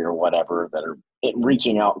country or whatever that are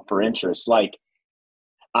reaching out for interest. Like,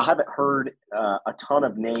 I haven't heard a ton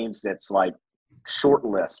of names that's like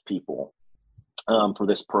shortlist people for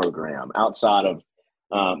this program outside of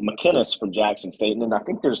McKinnis from Jackson State. And then I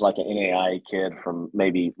think there's like an NAIA kid from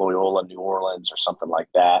maybe Loyola, New Orleans or something like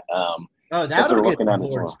that. That'll get the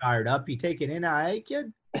board fired up. You take an NAIA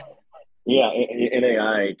kid? Yeah,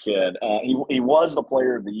 NAIA kid. He was the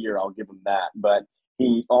player of the year. I'll give him that. But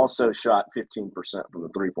he also shot 15% from the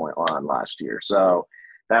 3-point line last year. So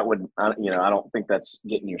that would, I don't think that's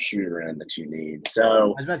getting your shooter in that you need. So I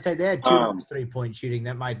was about to say they had 2 3-point shooting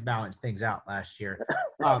that might balance things out last year.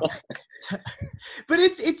 But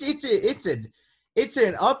it's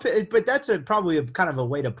an up, but that's probably a kind of a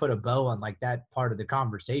way to put a bow on like that part of the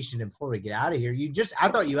conversation. And before we get out of here, I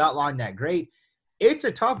thought you outlined that great. It's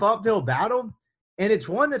a tough uphill battle, and it's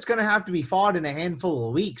one that's going to have to be fought in a handful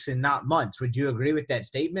of weeks and not months. Would you agree with that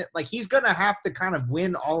statement? Like, he's going to have to kind of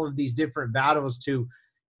win all of these different battles to,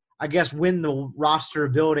 I guess, win the roster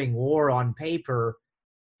building war on paper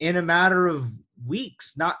in a matter of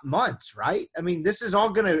weeks, not months, right? I mean, this is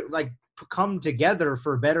all going to like come together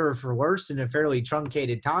for better or for worse in a fairly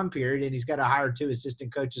truncated time period, and he's got to hire 2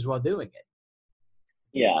 assistant coaches while doing it.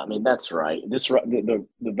 Yeah, I mean, that's right. The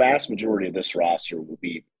vast majority of this roster will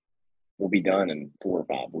be done in 4 or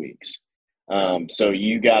 5 weeks. So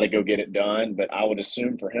you got to go get it done. But I would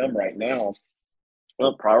assume for him right now,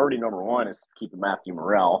 well, priority number 1 is keeping Matthew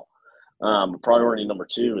Morrell. Priority number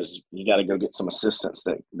 2 is you got to go get some assistants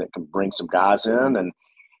that can bring some guys in, and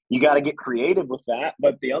you got to get creative with that.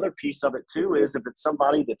 But the other piece of it too is if it's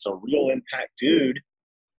somebody that's a real impact dude,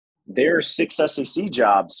 there's 6 SEC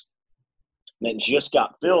jobs that just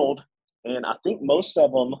got filled, and I think most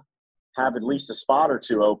of them have at least a spot or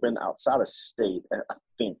 2 open outside of state. I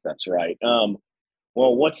think that's right.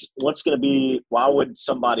 Well, what's going to be? Why would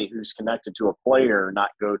somebody who's connected to a player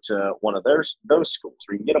not go to one of those schools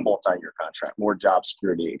where you can get a multi-year contract, more job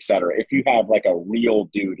security, et cetera? If you have like a real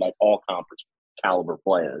dude, like all conference caliber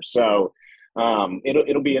player, so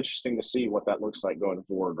it'll be interesting to see what that looks like going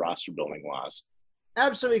forward, roster building wise.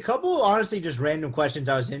 Absolutely. A couple, honestly, just random questions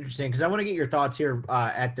I was interested in because I want to get your thoughts here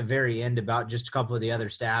at the very end about just a couple of the other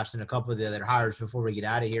staffs and a couple of the other hires before we get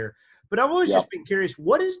out of here. But I've always just been curious,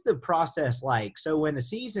 what is the process like? So when the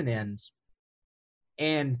season ends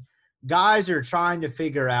and guys are trying to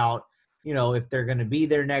figure out, if they're going to be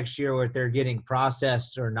there next year or if they're getting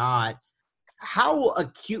processed or not, how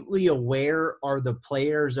acutely aware are the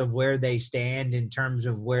players of where they stand in terms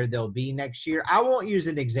of where they'll be next year? I won't use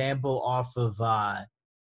an example off of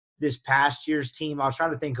this past year's team. I'll try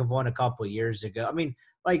to think of one a couple of years ago. I mean,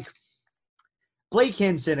 like Blake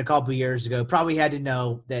Henson a couple of years ago probably had to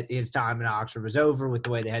know that his time in Oxford was over with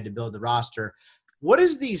the way they had to build the roster. What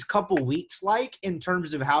is these couple weeks like in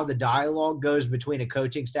terms of how the dialogue goes between a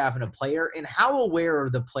coaching staff and a player, and how aware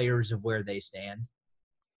are the players of where they stand?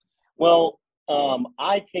 Well,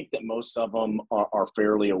 I think that most of them are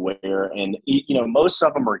fairly aware, and most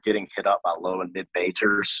of them are getting hit up by low and mid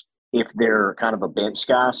majors if they're kind of a bench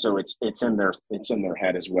guy. So it's in their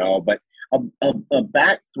head as well. But a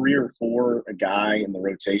back 3 or 4 a guy in the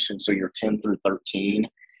rotation, so you're 10 through 13,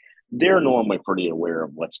 they're normally pretty aware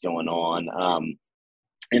of what's going on.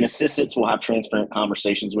 And assistants will have transparent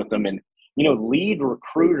conversations with them, and lead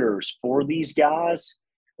recruiters for these guys,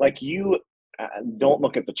 like you. Don't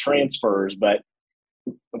look at the transfers, but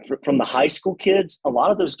from the high school kids, a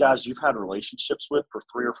lot of those guys you've had relationships with for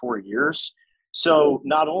 3 or 4 years. So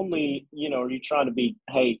not only, are you trying to be,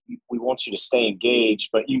 hey, we want you to stay engaged,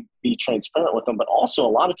 but you be transparent with them, but also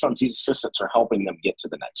a lot of times these assistants are helping them get to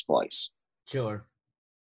the next place. Sure.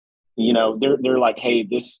 They're like, hey,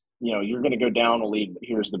 this, you're going to go down a league, but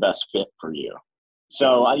here's the best fit for you.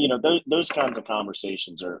 So, those kinds of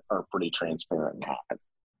conversations are pretty transparent and happen.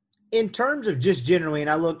 In terms of just generally, and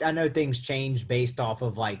I know things change based off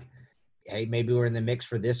of like, hey, maybe we're in the mix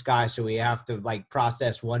for this guy, so we have to like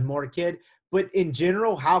process one more kid. But in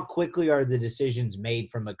general, how quickly are the decisions made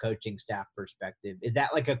from a coaching staff perspective? Is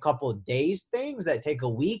that like a couple of days things that take a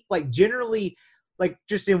week? Like generally, like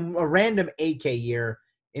just in a random AK year,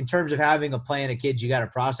 in terms of having a plan of kids you got to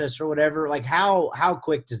process or whatever, like how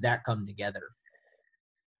quick does that come together?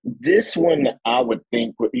 This one, I would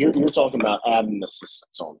think you're talking about adding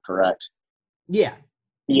assistants on, correct? Yeah.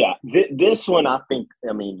 Yeah, this one I think,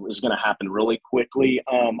 is going to happen really quickly.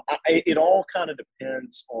 It all kind of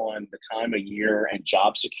depends on the time of year and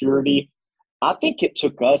job security. I think it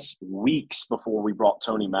took us weeks before we brought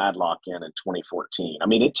Tony Madlock in 2014. I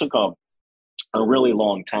mean, it took a really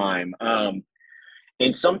long time.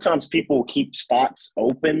 And sometimes people keep spots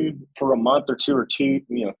open for a month or two or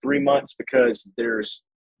 3 months because there's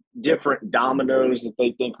different dominoes that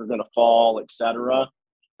they think are going to fall, et cetera.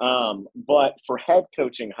 But for head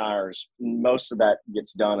coaching hires, most of that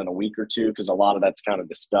gets done in a week or two because a lot of that's kind of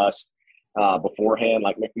discussed beforehand.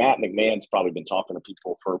 Like Matt McMahon's probably been talking to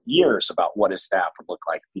people for years about what his staff would look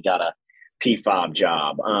like if he got a P5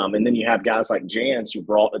 job. And then you have guys like Jans who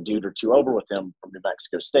brought a dude or two over with him from New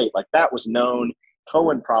Mexico State. Like that was known.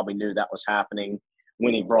 Cohen probably knew that was happening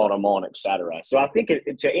when he brought him on, et cetera. So I think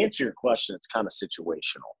to answer your question, it's kind of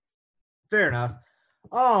situational. Fair enough.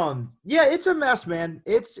 Yeah, it's a mess, man.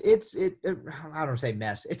 I don't say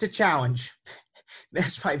mess. It's a challenge.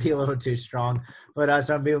 Mess might be a little too strong, but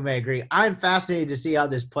some people may agree. I'm fascinated to see how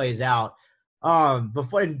this plays out.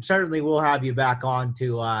 And certainly we'll have you back on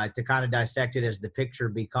to kind of dissect it as the picture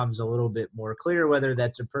becomes a little bit more clear, whether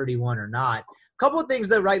that's a pretty one or not. A couple of things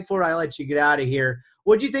that right before I let you get out of here.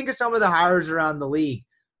 What do you think of some of the hires around the league?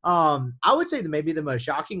 I would say that maybe the most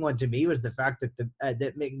shocking one to me was the fact that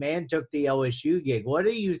that McMahon took the LSU gig. What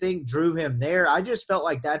do you think drew him there? I just felt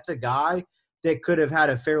like that's a guy that could have had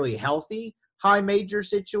a fairly healthy high major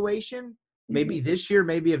situation, maybe this year,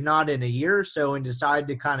 maybe if not in a year or so, and decide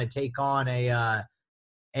to kind of take on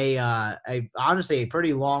honestly a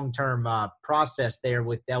pretty long-term process there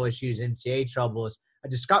with LSU's NCAA troubles.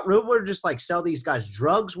 Does Scott Rubler just like sell these guys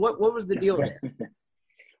drugs? What was the deal there?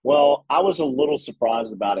 Well, I was a little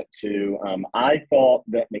surprised about it too. I thought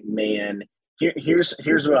that McMahon here's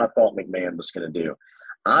what I thought McMahon was going to do.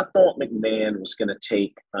 I thought McMahon was going to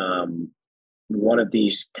take one of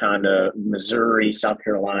these kind of Missouri, South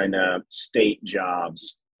Carolina state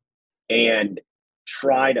jobs and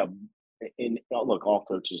try to look, all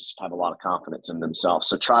coaches have a lot of confidence in themselves.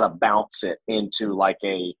 So try to bounce it into like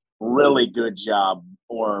a really good job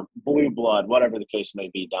or blue blood, whatever the case may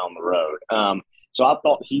be down the road. So I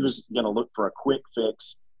thought he was going to look for a quick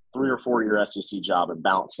fix, 3 or 4 year SEC job and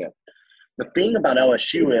bounce it. The thing about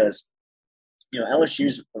LSU is,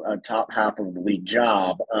 LSU's a top half of the league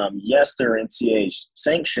job. Yes, there are NCAA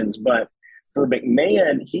sanctions, but for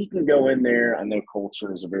McMahon, he can go in there. I know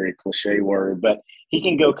culture is a very cliche word, but he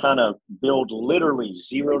can go kind of build literally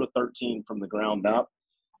 0 to 13 from the ground up,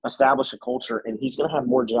 establish a culture, and he's going to have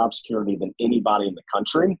more job security than anybody in the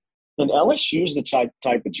country. And LSU's the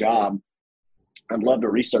type of job. I'd love to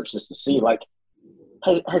research this to see, like,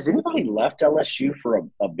 hey, has anybody left LSU for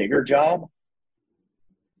a bigger job?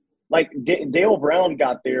 Like Dale Brown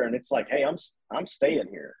got there and it's like, hey, I'm staying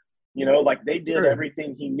here. Like they did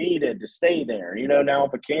everything he needed to stay there. Now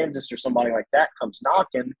if a Kansas or somebody like that comes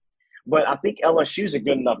knocking, but I think LSU's a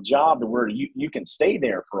good enough job to where you can stay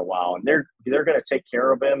there for a while and they're going to take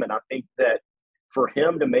care of him. And I think that for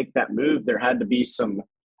him to make that move, there had to be some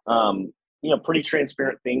pretty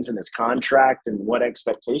transparent things in his contract and what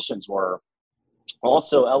expectations were.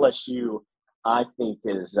 Also, LSU, I think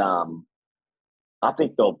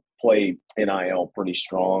they'll play NIL pretty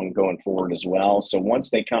strong going forward as well. So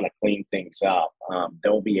once they kind of clean things up,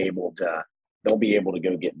 they'll be able to go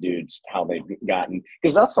get dudes how they've gotten.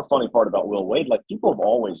 Because that's the funny part about Will Wade. Like people have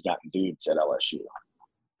always gotten dudes at LSU.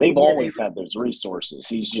 They've always had those resources.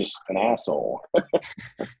 He's just an asshole.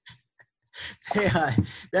 Yeah,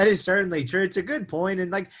 that is certainly true. It's a good point.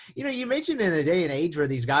 And like, you mentioned in a day and age where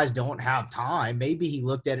these guys don't have time, maybe he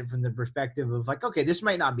looked at it from the perspective of like, okay, this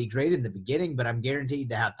might not be great in the beginning, but I'm guaranteed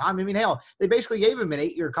to have time. I mean, hell, they basically gave him an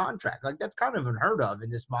 8-year contract. Like that's kind of unheard of in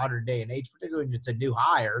this modern day and age, particularly when it's a new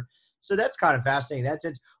hire. So that's kind of fascinating in that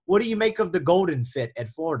sense. What do you make of the Golden fit at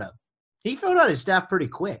Florida? He filled out his staff pretty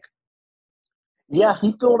quick. Yeah,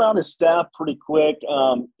 he filled out his staff pretty quick.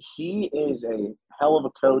 He is a hell of a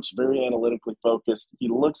coach, very analytically focused. He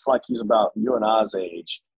looks like he's about you and I's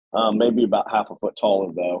age, maybe about half a foot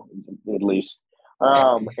taller though, at least.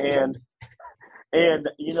 And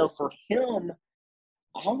for him,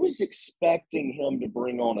 I was expecting him to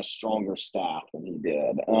bring on a stronger staff than he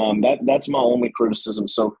did. That's my only criticism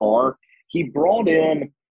so far. He brought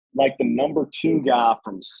in like the number 2 guy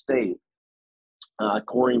from state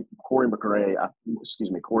Corey McRae,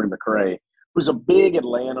 Corey McRae, who's a big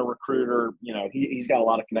Atlanta recruiter. You know, he's got a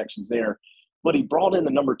lot of connections there. But he brought in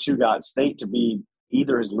the number 2 guy at State to be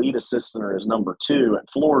either his lead assistant or his number 2 at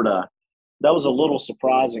Florida. That was a little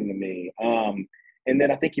surprising to me. And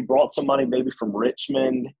then I think he brought somebody maybe from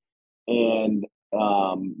Richmond, and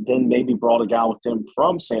then maybe brought a guy with him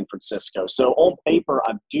from San Francisco. So on paper,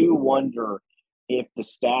 I do wonder if the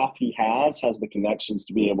staff he has the connections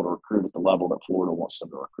to be able to recruit at the level that Florida wants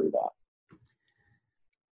them to recruit at.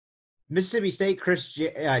 Mississippi State, Chris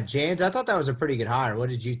Jans, I thought that was a pretty good hire. What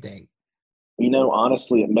did you think? You know,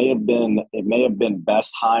 honestly, it may have been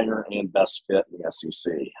best hire and best fit in the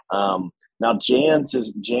SEC. Now Jans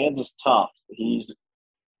is tough. He's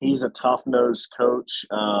a tough-nosed coach,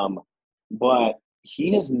 but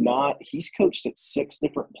he's coached at 6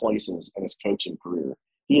 different places in his coaching career.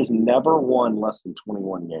 He has never won less than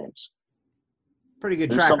 21 games. Pretty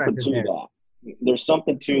good track record there. There's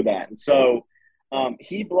something to that. And so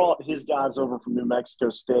he brought his guys over from New Mexico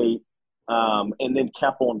State, and then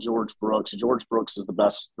kept on George Brooks. George Brooks is the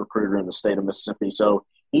best recruiter in the state of Mississippi. So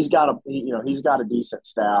he's got a decent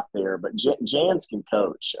staff there, but Jans can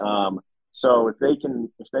coach. So if they can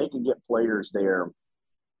get players there,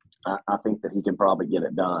 I think that he can probably get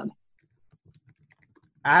it done.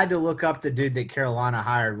 I had to look up the dude that Carolina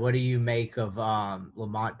hired. What do you make of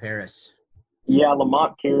Lamont Paris? Yeah,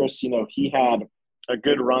 Lamont Paris, you know, he had a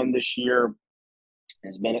good run this year.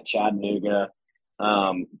 Has been at Chattanooga.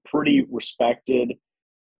 Pretty respected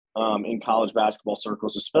in college basketball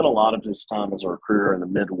circles. Has spent a lot of his time as a recruiter in the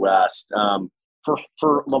Midwest.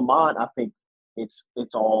 For Lamont, I think it's going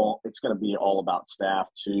to be all about staff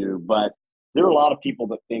too. But there are a lot of people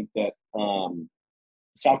that think that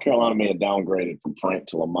South Carolina may have downgraded from Frank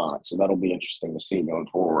to Lamont, so that'll be interesting to see going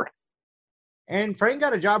forward. And Frank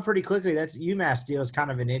got a job pretty quickly. That's UMass deal is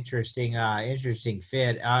kind of an interesting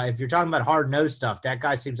fit. If you're talking about hard-nosed stuff, that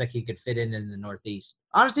guy seems like he could fit in the Northeast.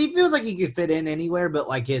 Honestly, he feels like he could fit in anywhere, but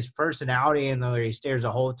like his personality and the way he stares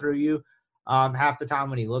a hole through you half the time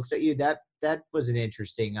when he looks at you, that was an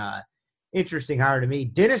interesting hire to me.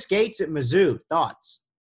 Dennis Gates at Mizzou, thoughts?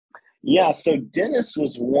 Yeah, so Dennis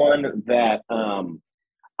was one that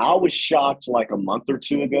I was shocked like a month or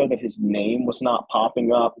two ago that his name was not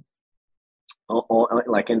popping up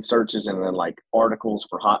like in searches and then like articles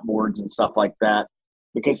for hot boards and stuff like that,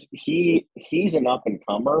 because he's an up and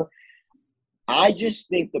comer. I just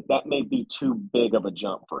think that may be too big of a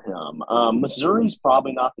jump for him. Missouri's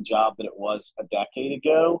probably not the job that it was a decade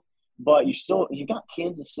ago, but you got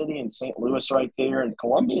Kansas City and St. Louis right there, and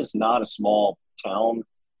Columbia is not a small town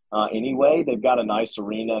anyway. They've got a nice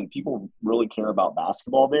arena, and people really care about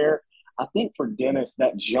basketball there. I think for Dennis,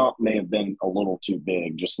 that jump may have been a little too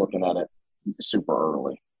big, just looking at it super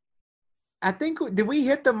early. I think – did we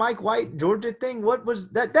hit the Mike White Georgia thing? What was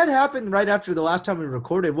 – that happened right after the last time we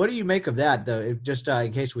recorded. What do you make of that, though, just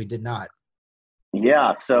in case we did not?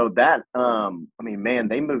 Yeah, so that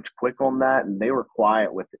they moved quick on that, and they were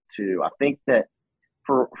quiet with it too. I think that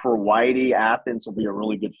for Whitey, Athens will be a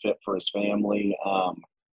really good fit for his family.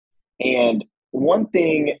 And one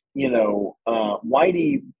thing,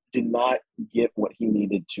 Whitey did not get what he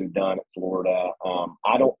needed to done at Florida.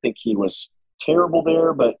 I don't think he was terrible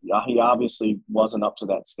there, but he obviously wasn't up to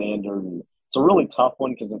that standard. And it's a really tough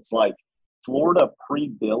one because it's like Florida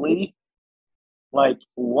pre-Billy. Like,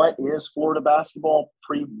 what is Florida basketball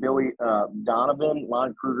pre-Billy Donovan?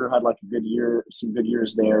 Lon Kruger had like a good year, some good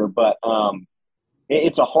years there, but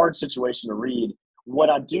it's a hard situation to read. What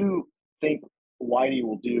I do think Whitey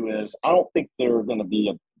will do is, I don't think they're going to be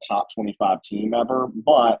a top 25 team ever,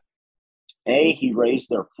 but A, he raised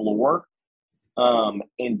their floor,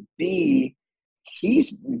 and B,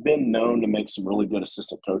 he's been known to make some really good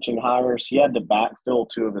assistant coaching hires. He had to backfill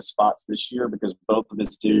 2 of his spots this year because both of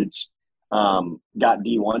his dudes got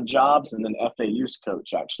D1 jobs, and then FAU's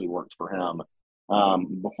coach actually worked for him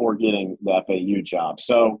before getting the FAU job.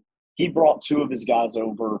 So he brought 2 of his guys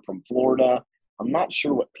over from Florida. I'm not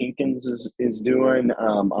sure what Pinkins is doing.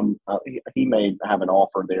 He may have an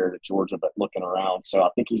offer there to Georgia, but looking around. So I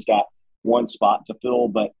think he's got 1 spot to fill.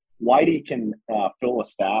 But Whitey can fill a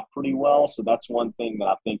staff pretty well. So that's one thing that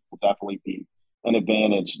I think will definitely be an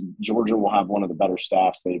advantage. Georgia will have one of the better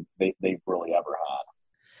staffs they've really ever had.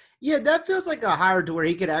 Yeah, that feels like a hire to where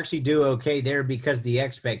he could actually do okay there because the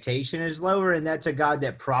expectation is lower, and that's a guy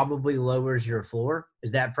that probably lowers your floor.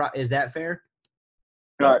 Is that fair?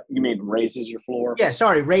 You mean raises your floor? Yeah,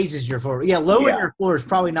 sorry, raises your floor. Yeah, lowering your floor is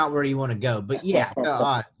probably not where you want to go. But, yeah,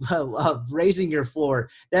 raising your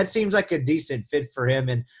floor, that seems like a decent fit for him.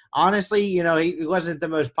 And, honestly, he wasn't the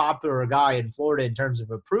most popular guy in Florida in terms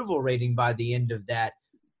of approval rating by the end of that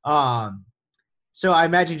So I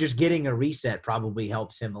imagine just getting a reset probably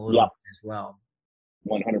helps him a little bit as well.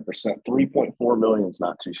 100%. 3.4 million is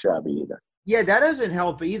not too shabby either. Yeah, that doesn't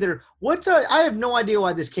help either. I have no idea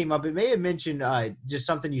why this came up. It may have mentioned just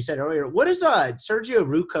something you said earlier. What is Sergio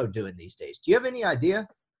Rucco doing these days? Do you have any idea?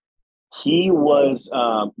 He was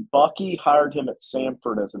Bucky hired him at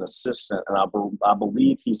Samford as an assistant, and I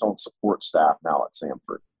believe he's on support staff now at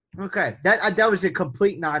Samford. Okay, that was a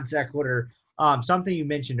complete non sequitur. Something you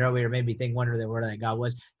mentioned earlier made me think, wonder where that guy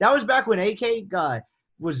was. That was back when AK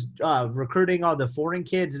was recruiting all the foreign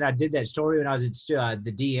kids, and I did that story when I was at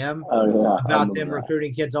the DM about them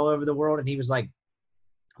recruiting kids all over the world, and he was like,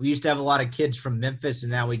 we used to have a lot of kids from Memphis,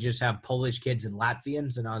 and now we just have Polish kids and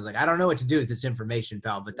Latvians. And I was like, I don't know what to do with this information,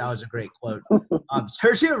 pal, but that was a great quote.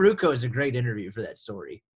 Sergio Rucco is a great interview for that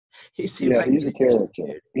story. He's a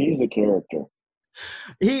character. He's a character.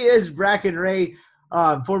 He is Bracken Ray,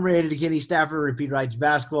 former Eddie Kinney staffer, Repeat Rights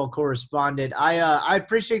basketball correspondent. I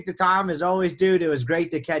appreciate the time as always, dude. It was great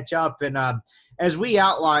to catch up. And as we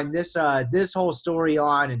outlined, this whole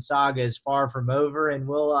storyline and saga is far from over, and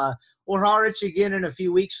we'll holler at you again in a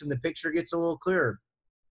few weeks when the picture gets a little clearer.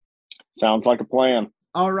 Sounds like a plan.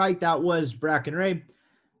 All right, that was Bracken Ray.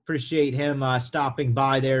 Appreciate him stopping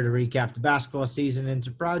by there to recap the basketball season and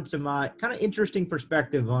to provide some kind of interesting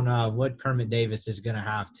perspective on what Kermit Davis is going to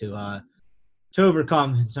have to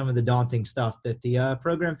overcome some of the daunting stuff that the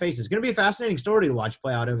program faces. It's going to be a fascinating story to watch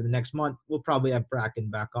play out over the next month. We'll probably have Bracken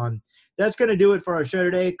back on. That's going to do it for our show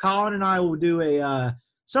today. Colin and I will do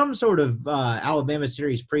some sort of Alabama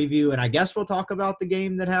series preview, and I guess we'll talk about the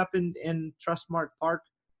game that happened in Trustmark Park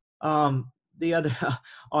the other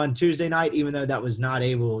on Tuesday night, even though you're not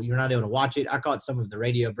able to watch it. I caught some of the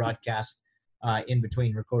radio broadcast in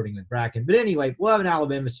between recording with Bracken. But anyway, we'll have an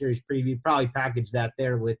Alabama series preview, probably package that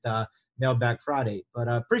there with Mailbag Friday. But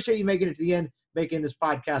appreciate you making it to the end, making this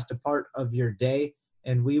podcast a part of your day,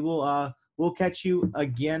 and we'll catch you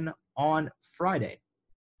again on Friday.